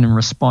I go in and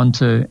respond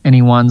to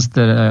any ones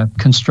that are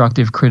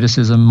constructive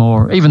criticism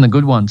or even the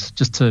good ones,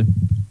 just to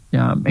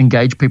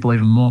engage people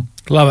even more.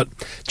 Love it.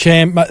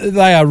 Cham,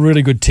 they are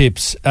really good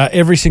tips.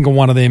 Every single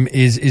one of them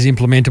is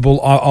implementable.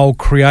 I'll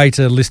create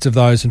a list of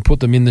those and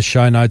put them in the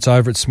show notes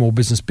over at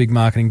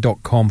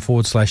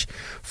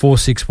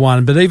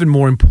smallbusinessbigmarketing.com/461. But even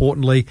more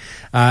importantly,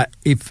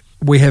 if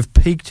we have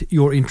piqued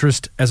your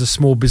interest as a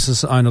small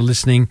business owner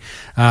listening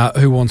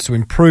who wants to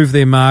improve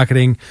their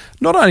marketing,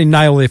 not only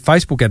nail their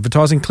Facebook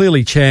advertising.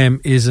 Clearly, Cham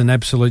is an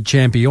absolute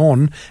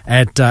champion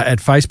at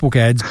Facebook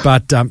ads.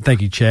 But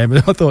thank you, Cham.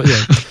 I thought,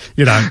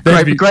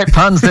 great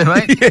puns there,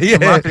 mate.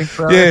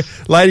 yeah.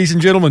 Ladies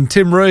and gentlemen,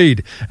 Tim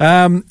Reed.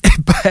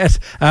 But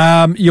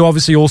you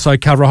obviously also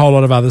cover a whole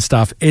lot of other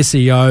stuff: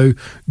 SEO,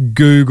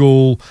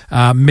 Google,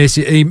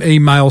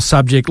 email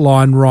subject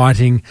line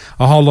writing,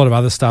 a whole lot of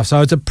other stuff.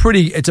 So it's a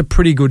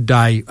pretty good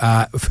day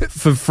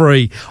for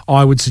free.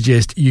 I would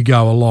suggest you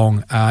go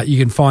along. You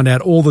can find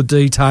out all the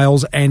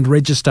details and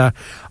register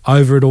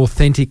over at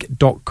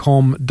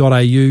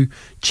authentic.com.au.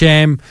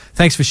 Cham,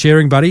 thanks for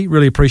sharing, buddy.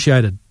 Really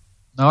appreciated.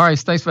 No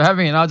worries. Thanks for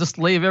having me. And I'll just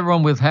leave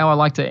everyone with how I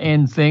like to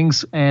end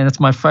things. And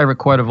it's my favorite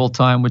quote of all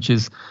time, which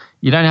is,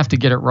 you don't have to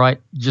get it right,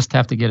 you just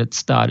have to get it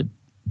started.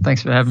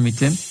 Thanks for having me,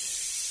 Tim.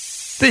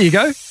 There you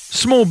go.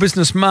 Small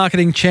business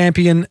marketing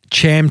champion,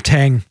 Cham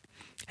Tang.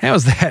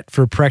 How's that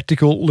for a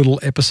practical little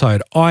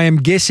episode? I am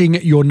guessing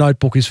your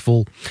notebook is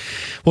full.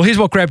 Well, here's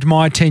what grabbed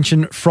my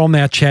attention from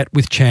our chat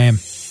with Cham.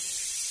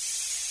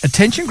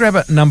 Attention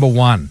grabber number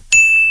 1.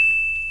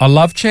 I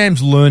love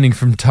Cham's learning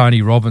from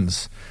Tony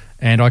Robbins.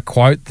 And I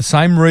quote, "The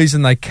same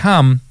reason they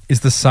come is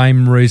the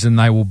same reason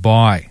they will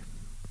buy."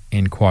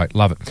 End quote.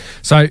 Love it.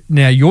 So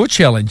now your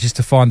challenge is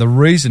to find the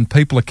reason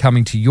people are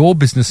coming to your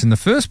business in the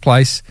first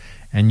place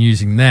and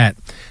using that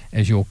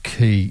as your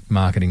key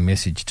marketing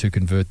message to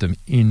convert them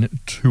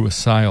into a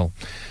sale.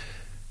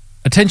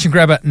 Attention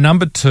grabber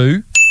number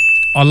 2.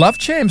 I love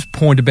Cham's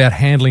point about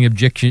handling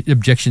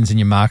objections in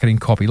your marketing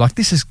copy. Like,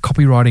 this is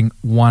copywriting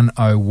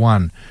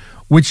 101,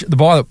 which,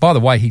 by the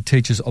way, he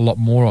teaches a lot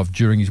more of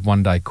during his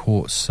one-day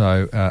course.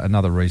 So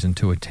another reason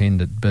to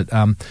attend it. But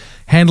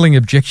handling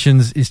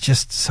objections is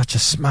just such a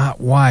smart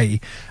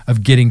way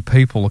of getting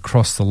people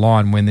across the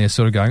line when they're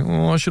sort of going,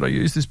 oh, should I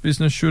use this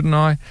business? Shouldn't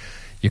I?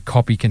 Your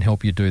copy can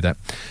help you do that.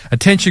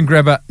 Attention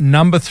grabber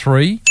number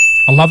 3.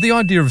 I love the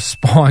idea of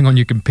spying on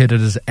your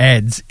competitors'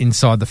 ads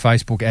inside the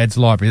Facebook ads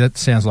library. That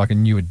sounds like a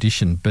new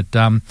addition. But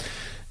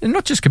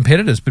not just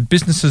competitors, but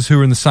businesses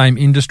who are in the same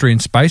industry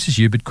and space as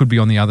you, but could be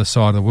on the other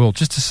side of the world,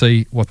 just to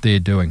see what they're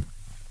doing.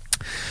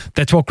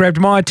 That's what grabbed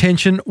my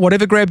attention.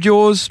 Whatever grabbed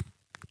yours,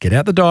 get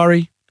out the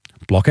diary,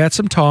 block out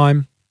some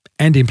time,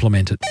 and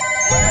implement it.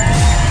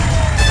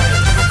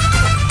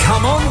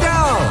 Come on down.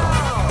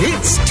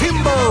 It's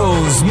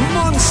Timbo's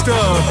Monster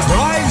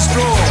Prize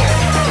Draw.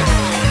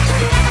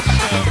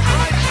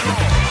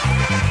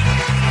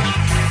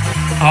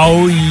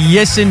 Oh,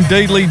 yes,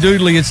 indeedly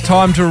doodly. It's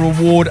time to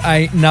reward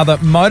another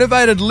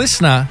motivated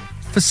listener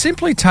for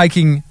simply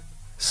taking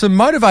some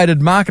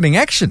motivated marketing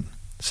action,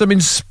 some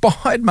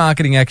inspired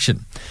marketing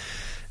action.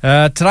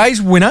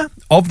 Today's winner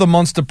of the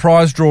Monster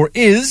Prize Draw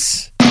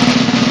is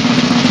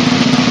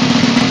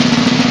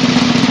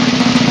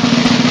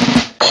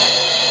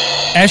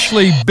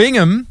Ashley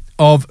Bingham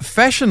of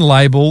fashion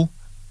label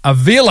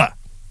Avila.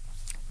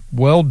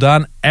 Well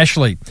done,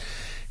 Ashley.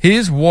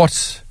 Here's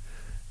what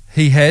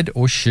he had,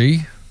 or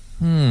she.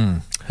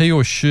 He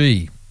or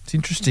she. It's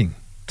interesting.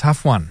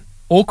 Tough one.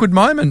 Awkward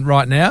moment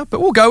right now, but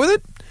we'll go with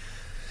it.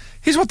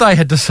 Here's what they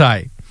had to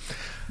say.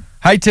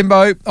 Hey,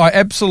 Timbo, I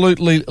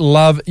absolutely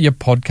love your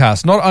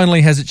podcast. Not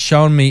only has it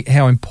shown me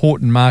how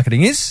important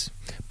marketing is,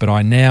 but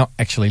I now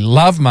actually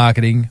love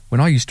marketing when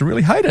I used to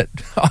really hate it.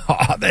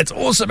 That's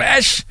awesome,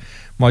 Ash.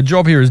 My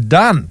job here is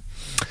done.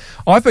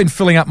 I've been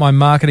filling up my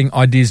marketing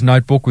ideas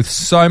notebook with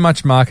so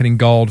much marketing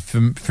gold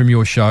from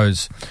your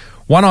shows.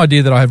 One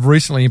idea that I have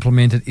recently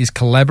implemented is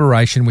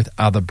collaboration with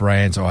other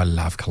brands. Oh, I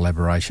love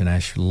collaboration,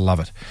 Ash. Love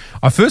it.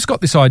 I first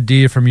got this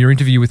idea from your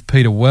interview with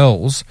Peter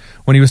Wells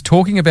when he was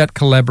talking about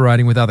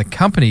collaborating with other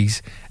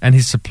companies and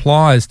his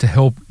suppliers to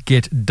help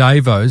get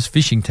Davo's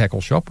fishing tackle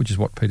shop, which is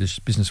what Peter's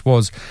business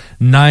was,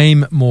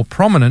 name more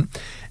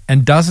prominent,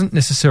 and doesn't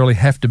necessarily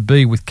have to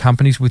be with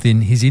companies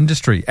within his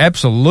industry.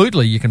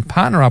 Absolutely, you can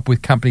partner up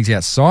with companies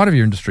outside of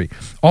your industry,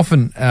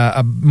 often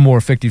a more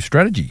effective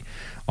strategy.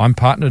 I'm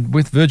partnered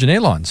with Virgin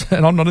Airlines,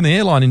 and I'm not in the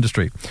airline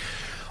industry.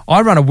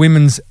 I run a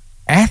women's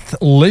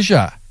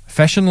athleisure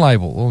fashion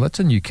label. Well, that's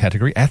a new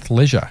category,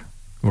 athleisure.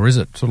 Or is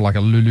it? Sort of like a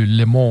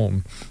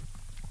Lululemon,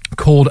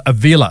 called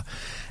Avila.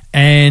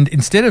 And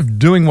instead of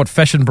doing what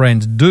fashion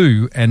brands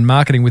do and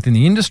marketing within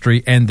the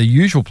industry and the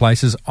usual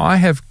places, I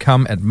have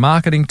come at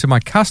marketing to my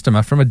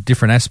customer from a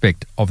different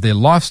aspect of their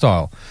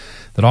lifestyle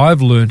that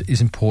I've learned is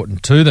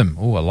important to them.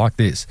 Oh, I like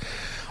this.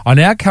 I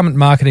now come at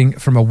marketing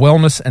from a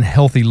wellness and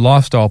healthy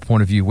lifestyle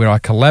point of view where I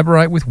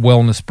collaborate with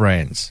wellness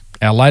brands.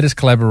 Our latest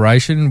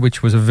collaboration,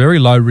 which was a very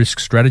low-risk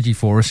strategy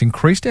for us,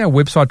 increased our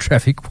website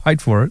traffic, wait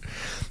for it,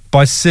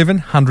 by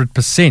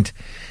 700%,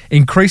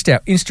 increased our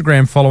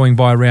Instagram following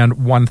by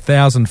around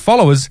 1,000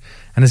 followers,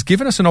 and has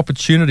given us an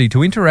opportunity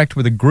to interact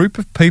with a group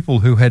of people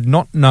who had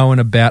not known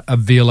about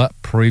Avila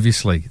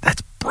previously.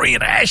 That's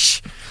brilliant,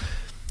 Ash.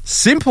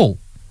 Simple,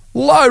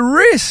 low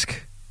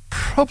risk,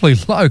 probably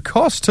low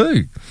cost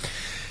too.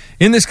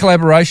 In this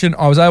collaboration,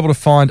 I was able to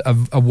find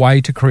a way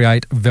to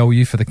create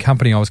value for the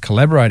company I was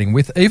collaborating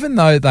with, even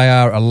though they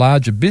are a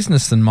larger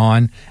business than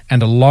mine,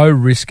 and a low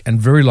risk and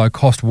very low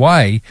cost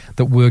way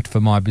that worked for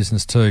my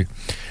business too.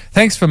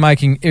 Thanks for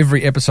making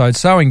every episode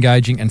so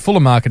engaging and full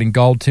of marketing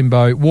gold,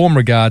 Timbo. Warm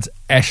regards,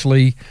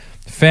 Ashley,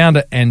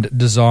 founder and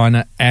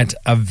designer at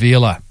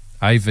Avila,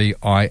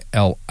 Avila.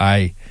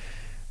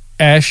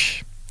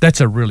 Ash, that's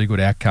a really good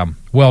outcome.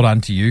 Well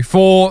done to you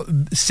for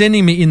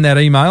sending me in that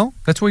email.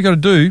 That's what you got to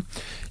do.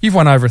 You've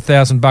won over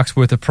 $1,000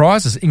 worth of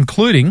prizes,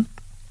 including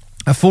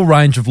a full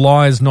range of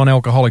Lyre's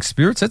non-alcoholic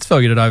spirits. That's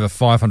valued at over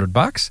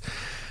 $500.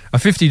 A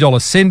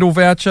 $50 Sendal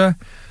voucher,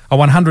 a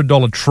 $100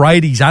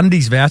 Tradies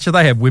undies voucher.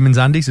 They have women's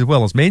undies as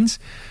well as men's.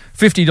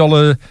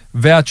 $50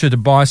 voucher to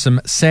buy some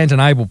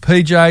Santanable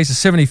PJs, a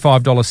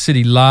 $75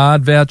 City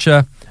Lard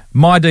voucher,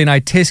 My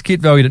DNA test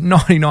kit valued at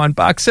 $99,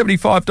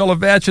 $75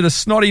 voucher to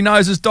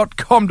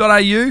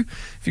snottynoses.com.au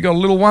if you've got a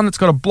little one that's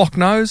got a blocked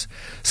nose,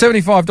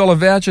 $75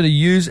 voucher to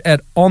use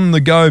at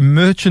on-the-go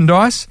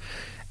merchandise,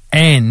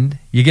 and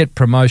you get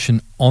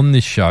promotion on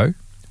this show,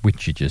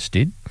 which you just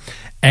did,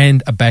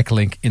 and a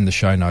backlink in the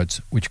show notes,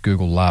 which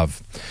Google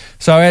love.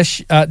 So,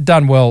 Ash,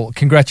 done well.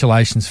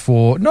 Congratulations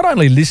for not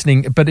only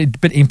listening, but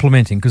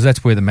implementing, because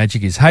that's where the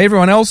magic is. Hey,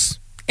 everyone else,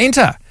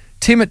 enter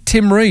Tim at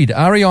timreid.com.au.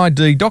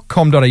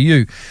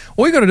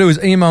 All you got to do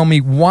is email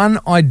me one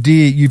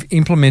idea you've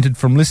implemented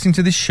from listening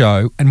to this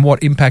show and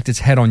what impact it's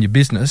had on your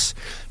business.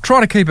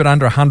 Try to keep it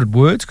under 100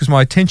 words because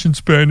my attention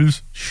span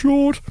is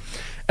short.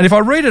 And if I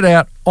read it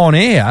out on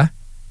air,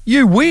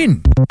 you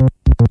win.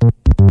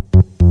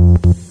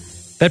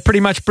 That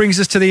pretty much brings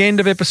us to the end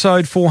of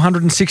episode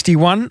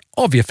 461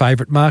 of your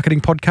favourite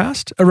marketing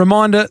podcast. A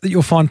reminder that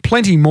you'll find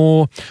plenty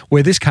more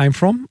where this came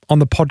from on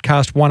the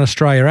Podcast One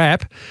Australia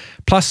app,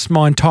 plus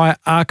my entire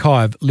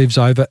archive lives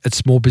over at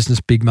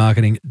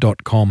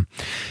smallbusinessbigmarketing.com.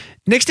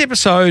 Next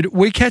episode,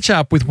 we catch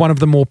up with one of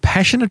the more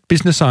passionate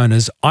business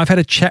owners I've had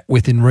a chat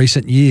with in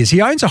recent years.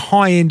 He owns a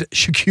high-end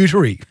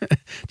charcuterie. Do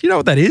you know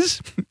what that is?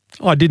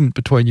 I didn't,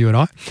 between you and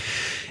I.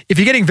 If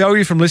you're getting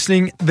value from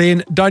listening,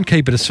 then don't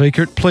keep it a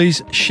secret.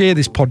 Please share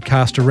this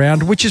podcast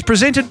around, which is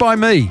presented by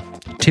me,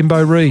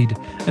 Timbo Reid,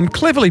 and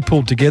cleverly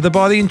pulled together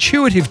by the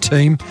intuitive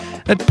team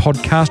at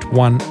Podcast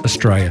One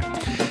Australia.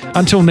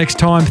 Until next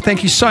time,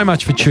 thank you so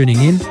much for tuning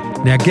in.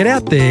 Now get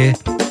out there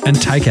and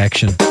take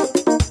action.